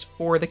purchase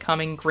for the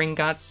coming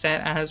Gringotts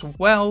set as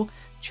well.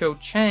 Cho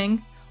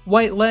Chang.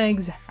 White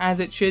legs, as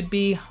it should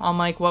be,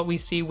 unlike what we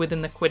see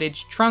within the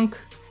Quidditch trunk.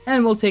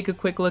 And we'll take a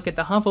quick look at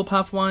the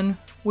Hufflepuff one,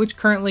 which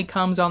currently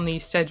comes on the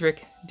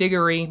Cedric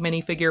Diggory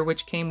minifigure,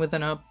 which came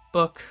within a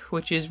book,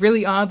 which is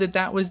really odd that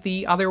that was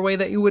the other way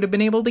that you would have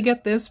been able to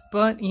get this,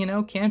 but, you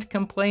know, can't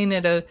complain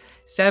at a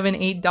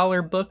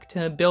 $7-8 book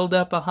to build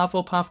up a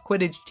Hufflepuff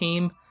Quidditch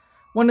team.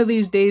 One of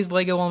these days,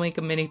 LEGO will make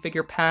a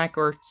minifigure pack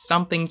or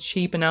something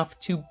cheap enough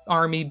to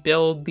army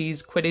build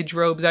these Quidditch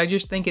robes. I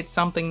just think it's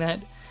something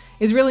that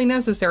is really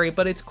necessary,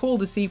 but it's cool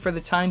to see for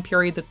the time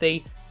period that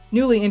they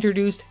newly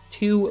introduced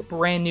two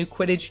brand new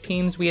Quidditch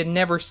teams we had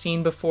never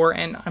seen before,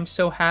 and I'm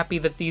so happy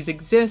that these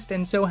exist,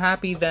 and so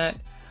happy that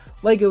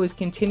LEGO is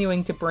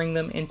continuing to bring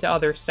them into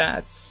other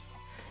sets.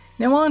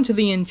 Now on to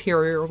the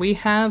interior. We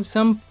have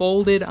some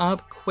folded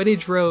up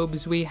Quidditch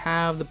robes. We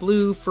have the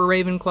blue for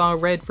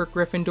Ravenclaw, red for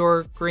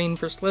Gryffindor, green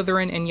for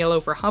Slytherin, and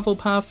yellow for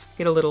Hufflepuff.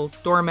 Get a little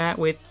doormat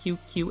with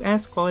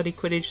QQS, quality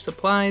Quidditch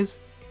supplies.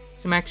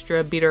 Some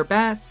extra beater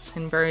bats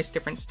in various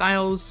different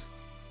styles.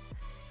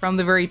 From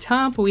the very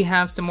top, we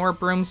have some more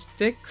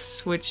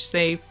broomsticks, which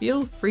say,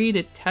 feel free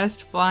to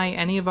test fly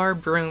any of our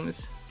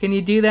brooms. Can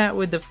you do that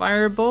with the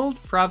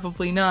firebolt?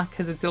 Probably not,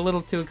 because it's a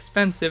little too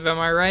expensive, am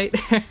I right?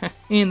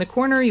 In the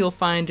corner, you'll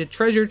find a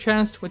treasure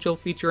chest, which will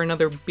feature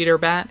another beater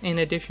bat in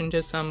addition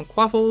to some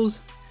quaffles.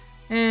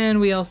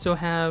 And we also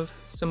have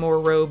some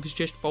more robes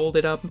just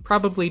folded up,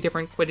 probably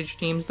different Quidditch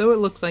teams, though it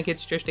looks like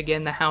it's just,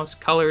 again, the house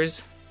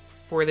colors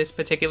for this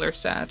particular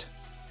set.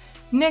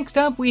 Next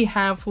up, we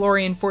have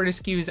Florian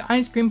Fortescue's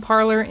Ice Cream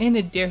Parlor in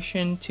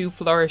addition to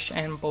Flourish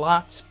and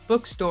Blotts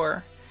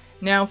bookstore.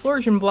 Now,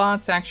 Flourish and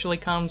Blotts actually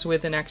comes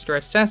with an extra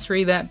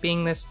accessory, that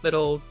being this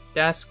little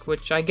desk,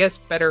 which I guess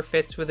better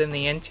fits within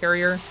the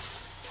interior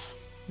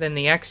than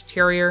the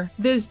exterior.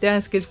 This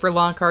desk is for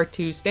Lockhart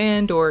to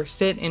stand or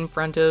sit in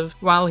front of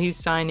while he's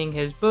signing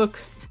his book.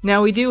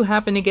 Now, we do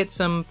happen to get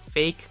some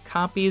fake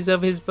copies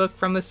of his book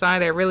from the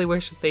side. I really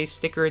wish that they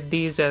stickered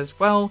these as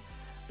well.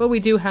 But we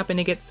do happen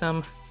to get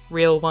some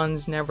real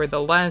ones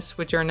nevertheless,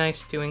 which are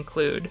nice to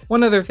include.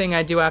 One other thing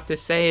I do have to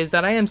say is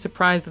that I am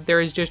surprised that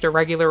there is just a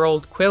regular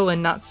old quill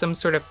and not some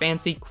sort of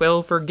fancy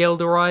quill for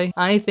Gilderoy.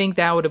 I think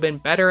that would have been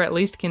better, at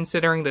least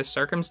considering the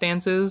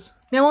circumstances.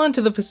 Now on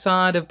to the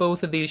facade of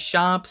both of these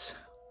shops.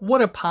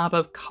 What a pop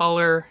of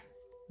color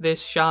this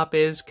shop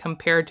is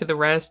compared to the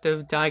rest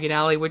of Diagon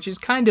Alley, which is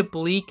kind of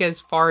bleak as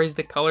far as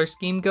the color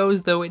scheme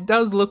goes, though it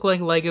does look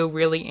like LEGO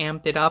really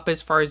amped it up as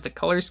far as the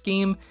color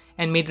scheme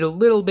and made it a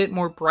little bit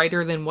more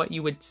brighter than what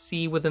you would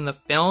see within the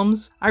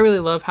films. I really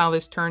love how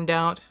this turned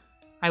out.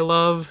 I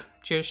love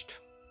just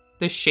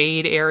the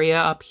shade area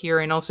up here,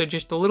 and also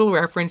just a little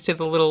reference to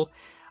the little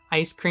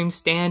ice cream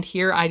stand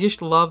here. I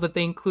just love that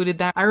they included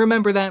that. I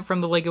remember that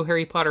from the LEGO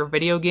Harry Potter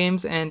video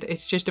games, and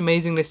it's just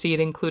amazing to see it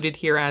included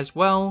here as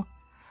well.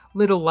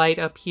 Little light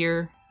up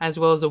here, as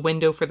well as a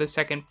window for the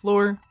second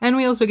floor. And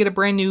we also get a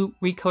brand new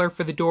recolor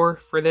for the door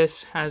for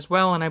this as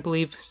well, and I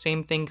believe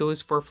same thing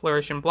goes for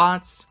Flourish and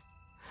Blotts.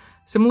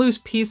 Some loose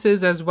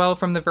pieces as well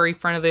from the very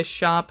front of this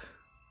shop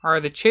are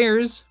the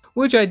chairs,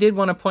 which I did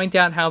want to point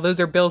out how those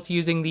are built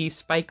using the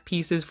spike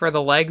pieces for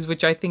the legs,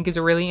 which I think is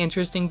a really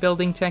interesting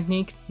building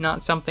technique,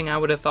 not something I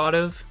would have thought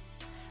of.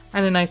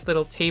 And a nice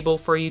little table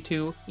for you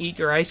to eat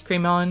your ice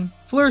cream on.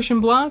 Flourish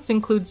and Blotts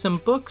include some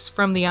books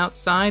from the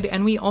outside,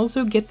 and we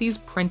also get these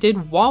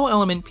printed wall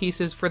element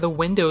pieces for the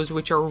windows,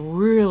 which are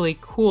really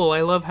cool.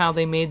 I love how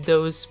they made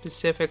those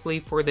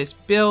specifically for this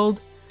build.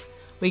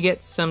 We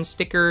get some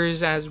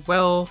stickers as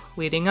well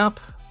leading up.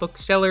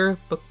 Bookseller,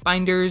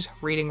 bookbinders,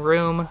 reading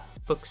room,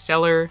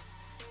 bookseller,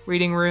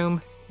 reading room,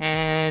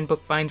 and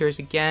bookbinders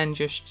again,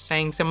 just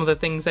saying some of the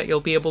things that you'll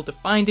be able to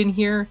find in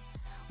here.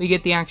 We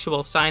get the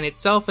actual sign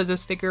itself as a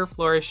sticker,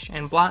 Flourish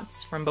and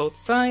Blotts from both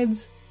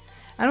sides.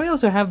 And we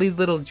also have these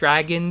little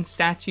dragon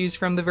statues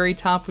from the very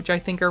top, which I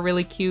think are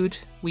really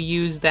cute. We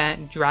use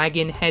that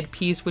dragon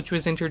headpiece, which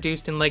was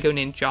introduced in LEGO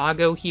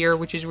Ninjago here,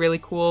 which is really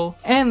cool.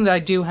 And I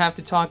do have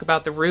to talk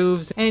about the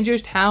roofs and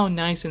just how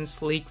nice and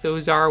sleek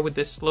those are with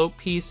the slope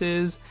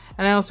pieces.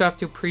 And I also have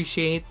to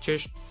appreciate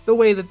just the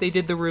way that they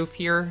did the roof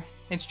here.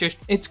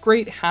 It's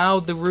great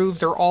how the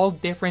roofs are all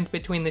different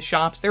between the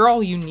shops. They're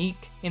all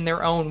unique in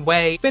their own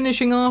way.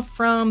 Finishing off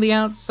from the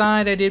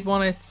outside, I did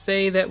want to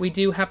say that we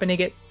do happen to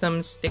get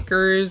some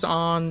stickers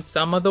on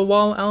some of the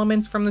wall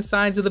elements from the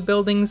sides of the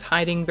buildings,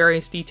 hiding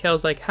various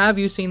details like, have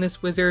you seen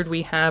this wizard?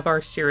 We have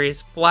our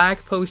Sirius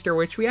Black poster,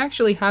 which we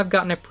actually have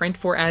gotten a print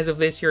for as of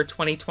this year,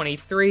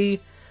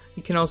 2023.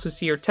 You can also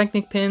see your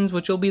Technic pins,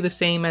 which will be the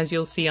same as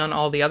you'll see on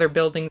all the other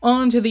buildings.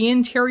 On to the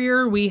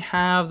interior, we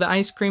have the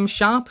ice cream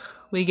shop.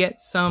 We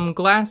get some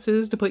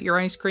glasses to put your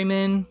ice cream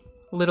in.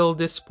 Little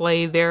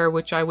display there,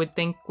 which I would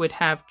think would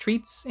have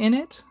treats in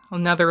it.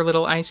 Another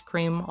little ice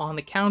cream on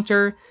the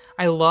counter.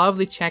 I love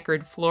the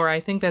checkered floor. I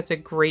think that's a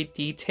great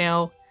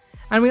detail.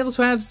 And we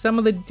also have some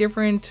of the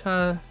different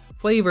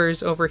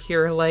flavors over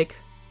here, like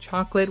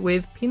chocolate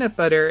with peanut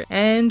butter,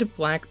 and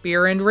black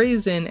beer and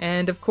raisin,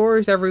 and of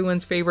course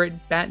everyone's favorite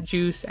bat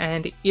juice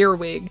and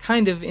earwig.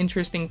 Kind of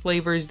interesting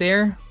flavors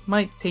there.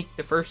 Might take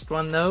the first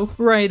one though.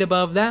 Right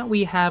above that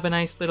we have a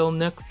nice little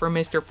nook for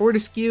Mr.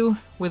 Fortecue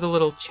with a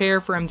little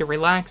chair for him to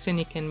relax in.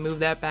 You can move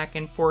that back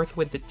and forth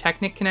with the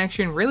Technic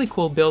connection. Really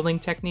cool building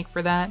technique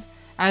for that,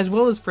 as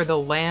well as for the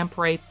lamp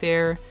right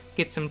there.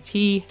 Get some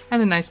tea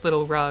and a nice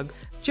little rug.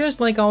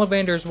 Just like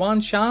Olivander's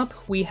wand shop,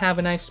 we have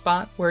a nice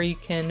spot where you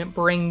can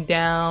bring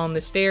down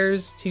the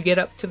stairs to get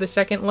up to the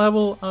second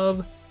level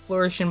of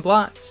Flourish and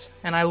Blotts.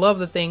 And I love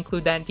that they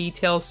include that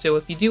detail, so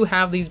if you do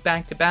have these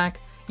back to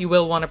back, you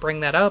will want to bring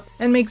that up,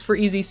 and makes for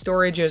easy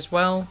storage as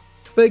well.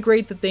 But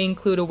great that they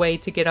include a way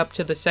to get up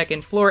to the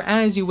second floor,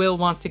 as you will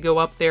want to go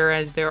up there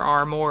as there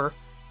are more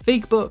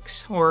fake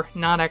books, or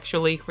not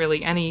actually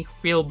really any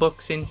real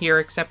books in here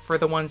except for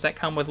the ones that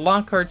come with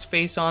Lockhart's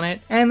face on it,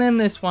 and then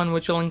this one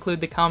which will include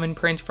the common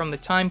print from the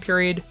time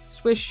period,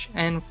 Swish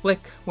and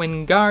Flick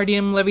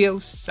Wingardium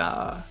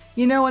Leviosa.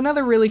 You know,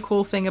 another really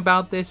cool thing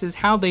about this is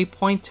how they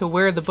point to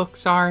where the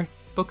books are.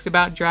 Books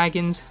about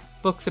dragons,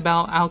 books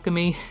about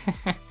alchemy.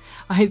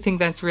 I think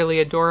that's really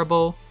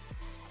adorable.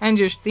 And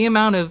just the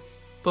amount of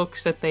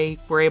books that they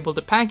were able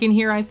to pack in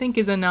here I think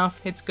is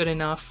enough. It's good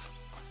enough.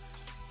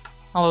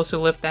 I'll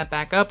also lift that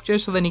back up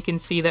just so then you can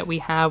see that we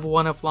have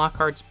one of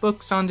Lockhart's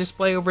books on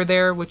display over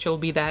there, which will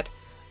be that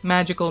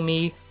Magical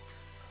Me,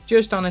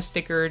 just on a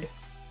stickered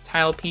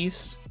tile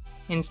piece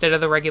instead of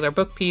the regular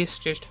book piece,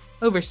 just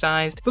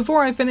oversized.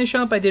 Before I finish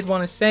up, I did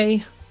want to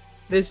say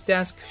this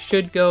desk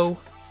should go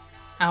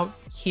out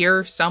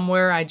here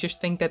somewhere. I just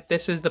think that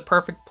this is the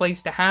perfect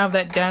place to have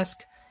that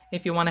desk.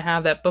 If you want to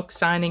have that book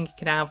signing, you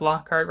can have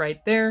Lockhart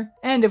right there,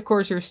 and of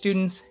course your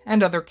students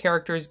and other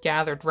characters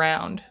gathered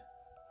round.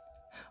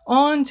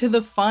 On to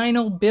the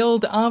final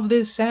build of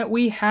this set,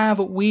 we have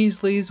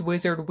Weasley's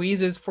Wizard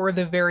Wheezes for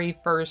the very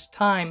first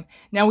time.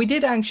 Now, we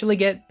did actually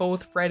get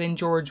both Fred and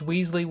George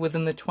Weasley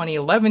within the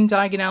 2011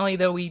 Diagon Alley,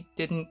 though we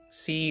didn't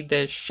see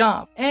this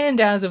shop. And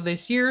as of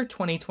this year,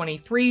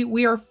 2023,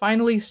 we are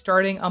finally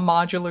starting a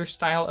modular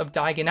style of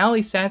Diagon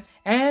Alley sets,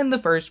 and the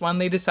first one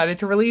they decided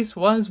to release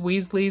was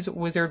Weasley's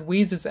Wizard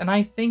Wheezes, and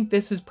I think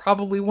this is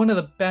probably one of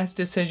the best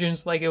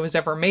decisions LEGO has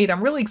ever made.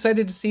 I'm really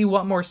excited to see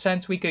what more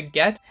sets we could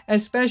get,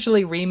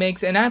 especially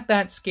remakes, and at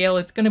that scale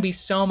it's going to be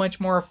so much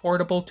more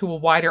affordable to a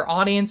wider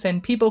audience,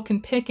 and people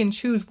can pick and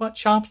choose what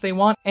shops they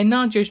want and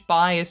not just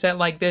buy a set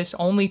like this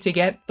only to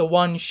get the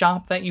one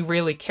shop that you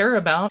really care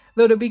about.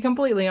 Though to be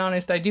completely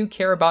honest, I do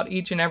care about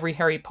each and every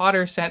Harry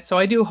Potter set, so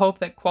I do hope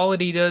that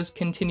quality does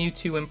continue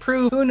to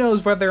improve. Who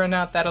knows whether or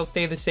not that'll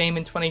stay the same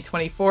in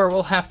 2024,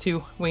 we'll have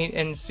to wait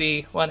and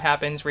see what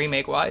happens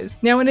remake-wise.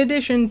 Now, in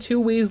addition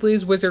to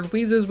Weasley's Wizard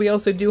Wheezes, we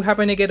also do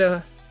happen to get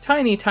a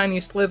tiny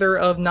slither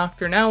of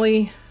Knockturn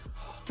Alley.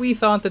 We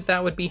thought that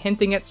that would be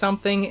hinting at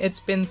something.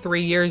 It's been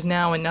 3 years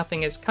now and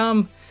nothing has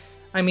come.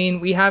 I mean,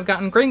 we have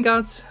gotten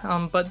Gringotts,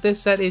 but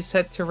this set is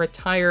set to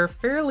retire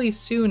fairly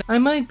soon. I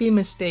might be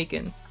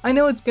mistaken. I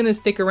know it's gonna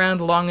stick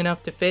around long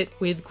enough to fit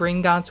with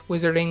Gringotts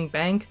Wizarding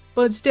Bank,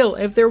 but still,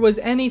 if there was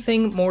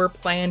anything more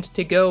planned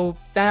to go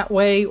that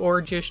way or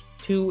just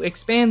to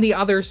expand the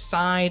other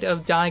side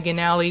of Diagon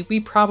Alley, we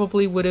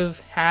probably would have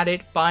had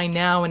it by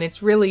now, and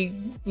it's really,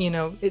 you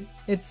know,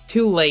 it's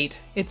too late.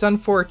 It's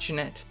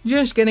unfortunate.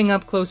 Just getting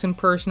up close and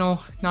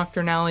personal,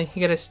 Knockturn Alley,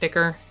 you get a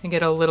sticker, you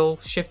get a little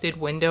shifted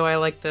window. I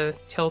like the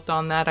tilt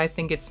on that. I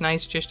think it's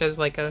nice just as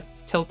like a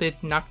tilted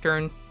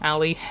Knockturn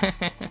Alley.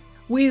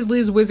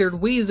 Weasley's Wizard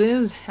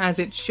Wheezes, as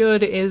it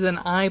should, is an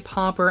eye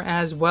popper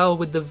as well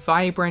with the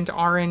vibrant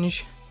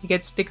orange. You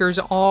get stickers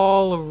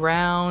all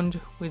around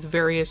with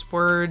various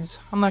words.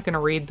 I'm not going to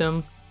read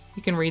them.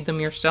 You can read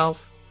them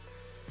yourself.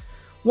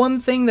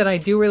 One thing that I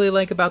do really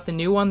like about the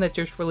new one that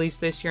just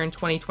released this year in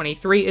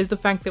 2023 is the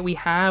fact that we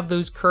have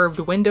those curved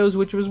windows,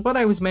 which was what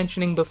I was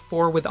mentioning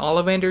before with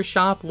Olivander's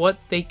shop. What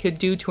they could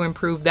do to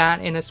improve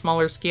that in a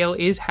smaller scale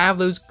is have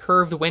those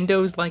curved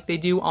windows like they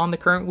do on the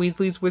current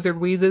Weasley's Wizard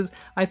Wheezes.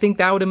 I think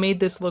that would have made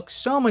this look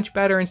so much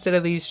better instead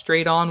of these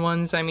straight-on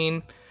ones. I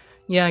mean,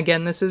 yeah,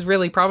 again, this is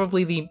really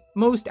probably the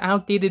most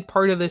outdated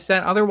part of the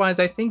set.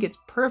 Otherwise, I think it's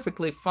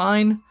perfectly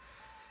fine. You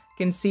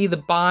can see the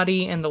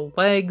body and the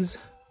legs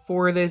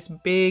for this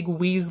big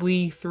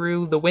Weasley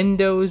through the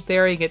windows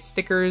there. You get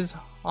stickers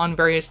on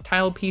various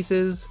tile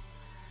pieces.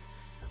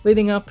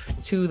 Leading up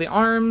to the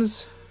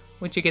arms,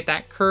 which you get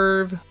that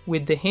curve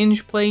with the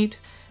hinge plate.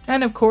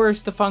 And of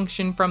course, the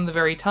function from the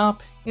very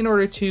top in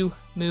order to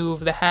move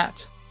the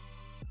hat.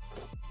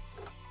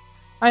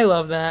 I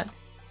love that.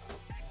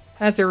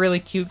 That's a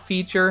really cute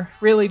feature.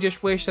 Really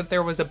just wish that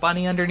there was a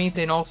bunny underneath,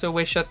 and also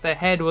wish that the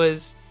head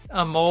was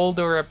a mold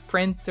or a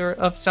print or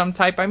of some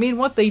type. I mean,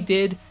 what they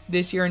did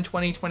this year in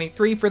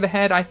 2023 for the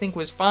head, I think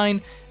was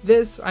fine.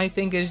 This, I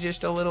think, is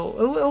just a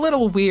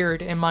little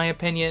weird in my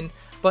opinion.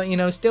 But, you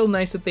know, still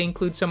nice that they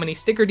include so many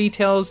sticker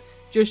details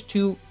just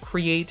to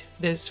create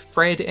this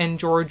Fred and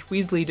George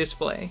Weasley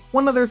display.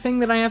 One other thing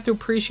that I have to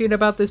appreciate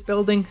about this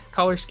building,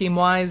 color scheme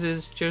wise,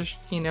 is just,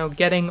 you know,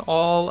 getting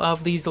all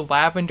of these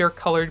lavender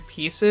colored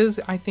pieces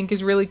I think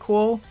is really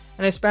cool.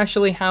 And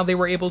especially how they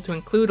were able to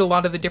include a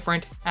lot of the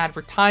different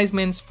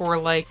advertisements for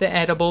like the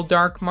edible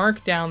dark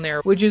mark down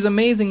there, which is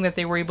amazing that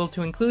they were able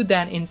to include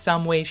that in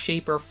some way,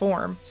 shape, or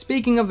form.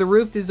 Speaking of the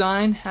roof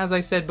design, as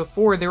I said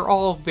before, they're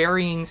all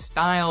varying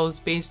styles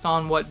based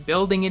on what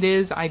building it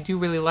is. I do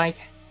really like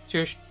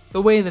just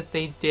the way that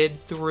they did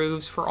the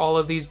roofs for all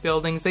of these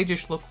buildings. They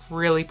just look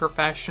really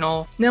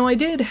professional. Now, I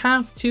did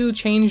have to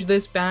change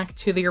this back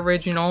to the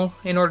original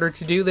in order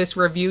to do this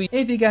review.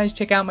 If you guys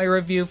check out my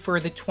review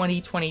for the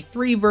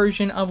 2023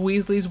 version of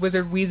Weasley's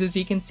Wizard Wheezes,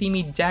 you can see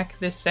me deck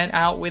this set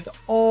out with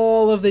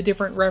all of the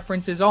different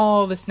references,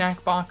 all the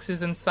snack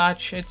boxes and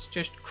such. It's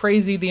just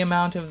crazy the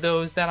amount of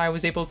those that I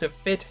was able to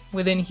fit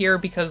within here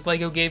because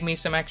LEGO gave me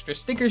some extra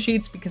sticker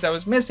sheets because I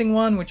was missing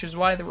one, which is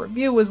why the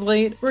review was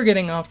late. We're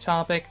getting off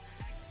topic.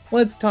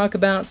 Let's talk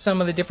about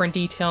some of the different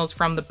details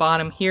from the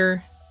bottom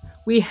here.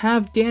 We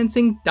have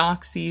dancing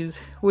doxies,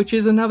 which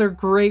is another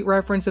great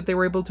reference that they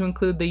were able to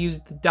include. They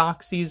used the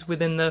doxies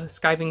within the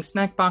skiving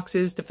snack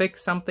boxes to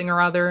fix something or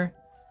other.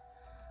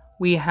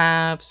 We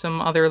have some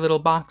other little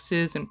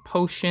boxes and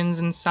potions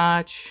and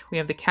such. We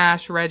have the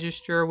cash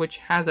register, which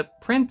has a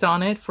print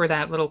on it for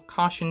that little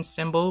caution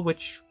symbol,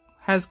 which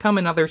has come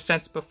in other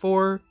sets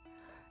before.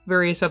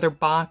 Various other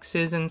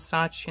boxes and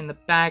such in the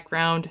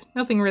background.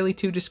 Nothing really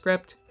too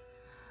descriptive.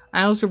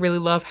 I also really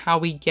love how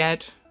we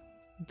get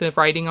the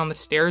writing on the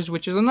stairs,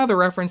 which is another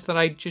reference that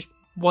I just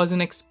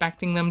wasn't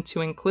expecting them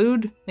to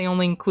include. They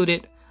only include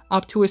it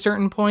up to a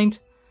certain point,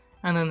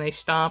 and then they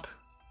stop.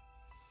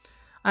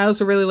 I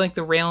also really like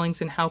the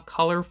railings and how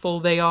colorful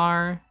they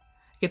are.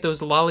 Get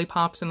those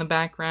lollipops in the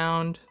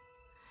background.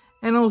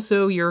 And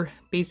also your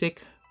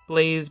basic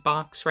blaze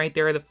box right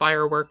there, the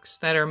fireworks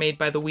that are made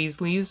by the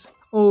Weasleys.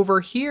 Over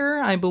here,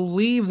 I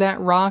believe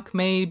that rock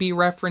may be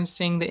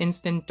referencing the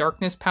instant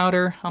darkness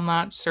powder. I'm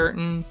not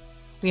certain.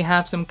 We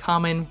have some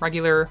common,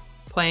 regular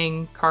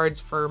playing cards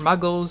for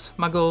muggles,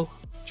 muggle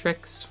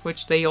tricks,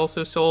 which they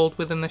also sold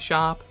within the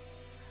shop.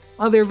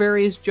 Other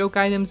various joke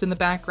items in the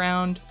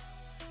background.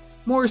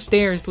 More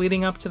stairs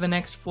leading up to the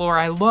next floor.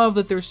 I love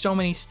that there's so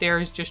many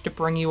stairs just to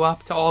bring you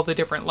up to all the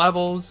different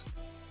levels.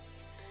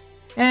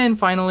 And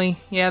finally,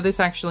 yeah,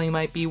 this actually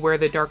might be where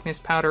the darkness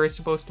powder is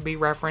supposed to be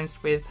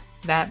referenced with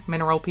that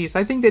mineral piece.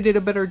 I think they did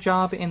a better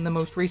job in the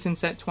most recent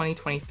set,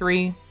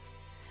 2023.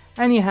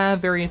 And you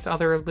have various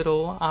other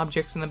little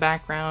objects in the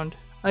background.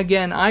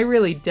 Again, I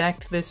really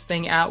decked this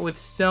thing out with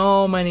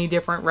so many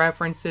different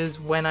references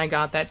when I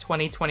got that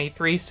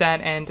 2023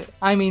 set, and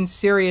I mean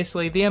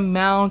seriously, the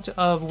amount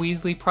of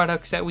Weasley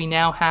products that we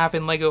now have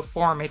in LEGO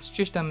form, it's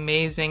just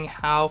amazing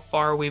how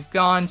far we've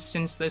gone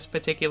since this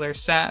particular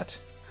set.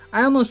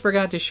 I almost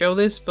forgot to show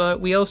this, but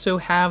we also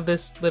have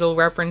this little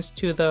reference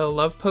to the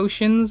love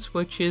potions,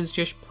 which is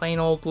just plain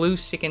old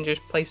loose. You can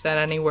just place that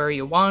anywhere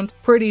you want.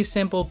 Pretty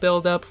simple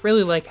build up.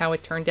 Really like how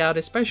it turned out,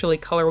 especially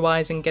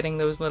color-wise and getting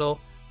those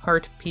little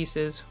heart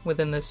pieces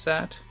within this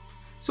set.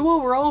 So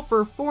overall,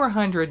 for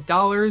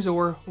 $400,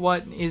 or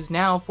what is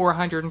now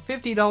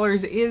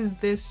 $450, is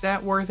this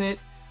set worth it?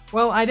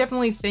 Well, I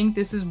definitely think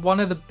this is one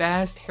of the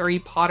best Harry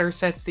Potter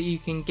sets that you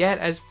can get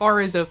as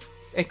far as a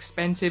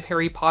expensive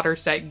Harry Potter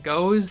set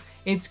goes.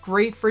 It's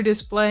great for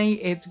display,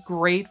 it's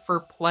great for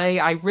play.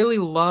 I really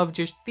love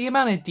just the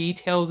amount of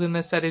details in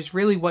this set is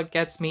really what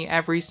gets me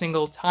every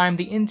single time.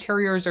 The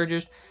interiors are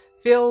just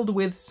filled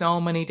with so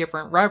many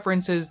different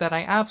references that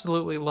I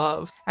absolutely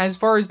love. As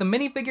far as the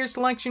minifigure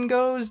selection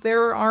goes,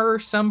 there are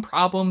some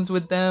problems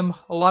with them.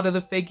 A lot of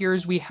the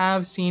figures we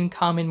have seen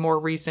come in more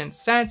recent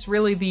sets.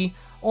 Really, the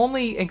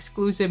only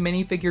exclusive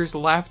minifigures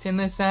left in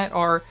this set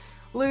are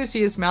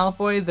Lucius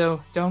Malfoy,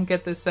 though don't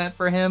get this set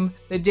for him,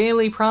 the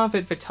Daily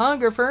Prophet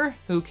photographer,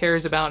 who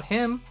cares about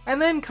him,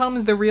 and then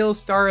comes the real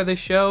star of the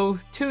show,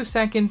 2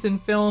 seconds in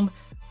film,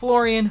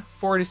 Florian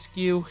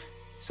Fortescue.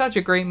 Such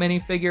a great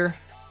minifigure.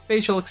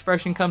 Facial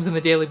expression comes in the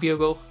Daily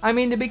Bugle. I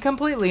mean, to be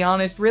completely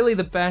honest, really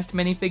the best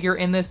minifigure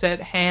in this set,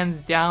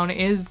 hands down,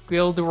 is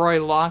Gilderoy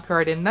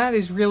Lockhart, and that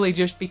is really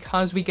just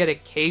because we get a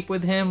cape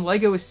with him.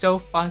 LEGO is so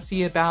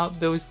fussy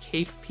about those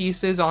cape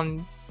pieces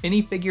on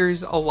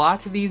minifigures a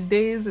lot these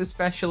days,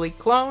 especially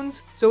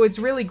clones, so it's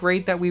really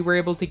great that we were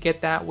able to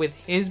get that with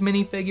his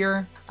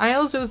minifigure. I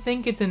also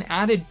think it's an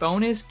added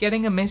bonus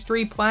getting a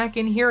mystery plaque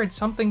in here. It's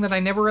something that I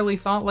never really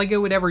thought LEGO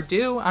would ever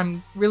do.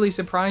 I'm really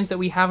surprised that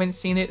we haven't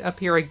seen it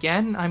appear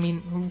again. I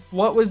mean,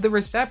 what was the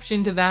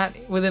reception to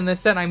that within the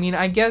set? I mean,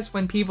 I guess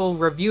when people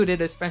reviewed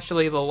it,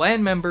 especially the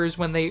LAN members,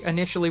 when they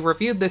initially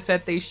reviewed the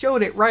set, they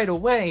showed it right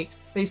away.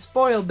 They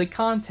spoiled the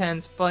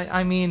contents, but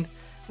I mean,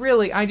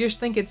 really, I just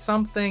think it's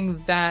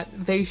something that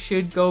they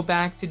should go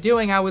back to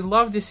doing. I would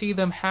love to see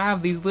them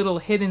have these little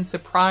hidden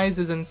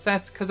surprises and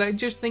sets, because I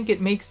just think it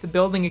makes the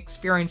building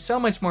experience so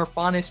much more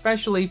fun,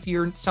 especially if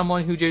you're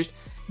someone who just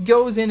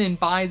goes in and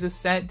buys a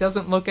set,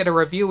 doesn't look at a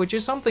review, which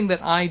is something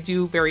that I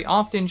do very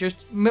often,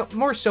 just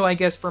more so I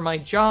guess for my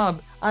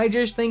job. I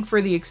just think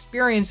for the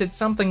experience, it's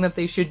something that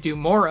they should do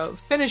more of.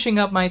 Finishing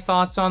up my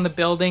thoughts on the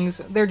buildings,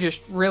 they're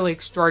just really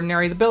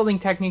extraordinary. The building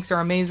techniques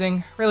are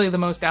amazing. Really the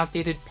most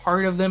outdated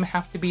part of them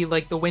have to be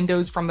like the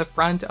windows from the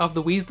front of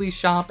the Weasleys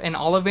shop and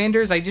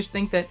Olivander's. I just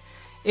think that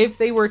if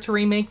they were to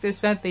remake this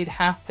set, they'd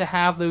have to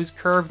have those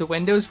curved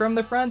windows from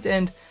the front,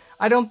 and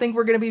I don't think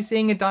we're going to be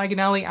seeing a Diagon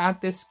Alley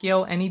at this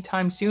scale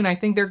anytime soon. I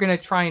think they're going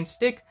to try and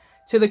stick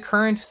to the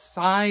current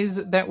size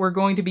that we're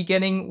going to be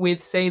getting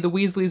with, say, the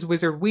Weasleys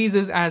Wizard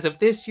Wheezes as of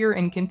this year,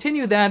 and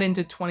continue that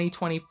into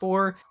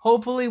 2024.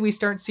 Hopefully we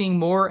start seeing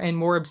more and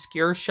more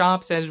obscure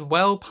shops as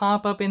well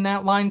pop up in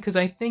that line, because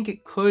I think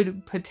it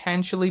could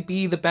potentially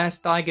be the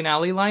best Diagon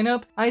Alley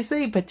lineup. I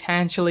say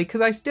potentially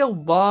because I still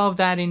love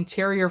that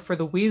interior for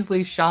the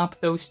Weasley shop,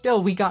 though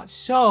still we got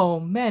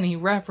so many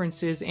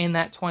references in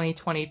that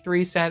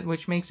 2023 set,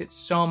 which makes it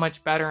so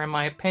much better in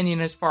my opinion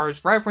as far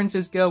as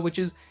references go, which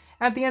is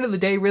at the end of the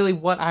day, really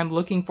what I'm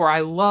looking for. I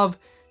love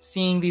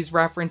seeing these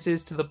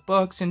references to the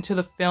books and to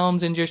the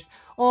films and just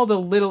all the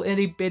little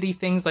itty-bitty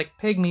things like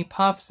Pygmy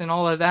Puffs and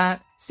all of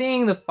that.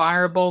 Seeing the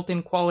Firebolt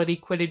in quality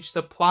Quidditch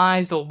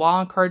supplies, the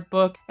Lockhart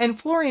book, and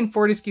Florian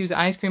Fortescue's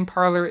ice cream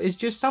parlor is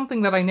just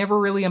something that I never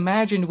really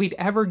imagined we'd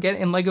ever get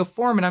in LEGO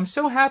form, and I'm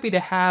so happy to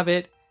have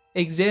it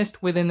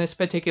exist within this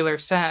particular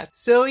set.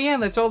 So yeah,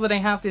 that's all that I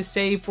have to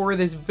say for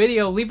this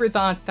video. Leave your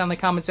thoughts down in the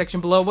comment section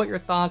below, what your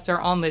thoughts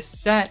are on this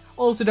set.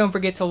 Also, don't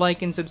forget to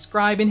like and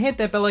subscribe and hit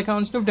that bell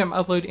icon so every time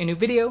I upload a new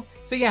video.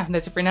 So yeah,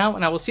 that's it for now,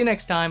 and I will see you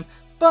next time.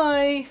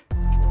 Bye!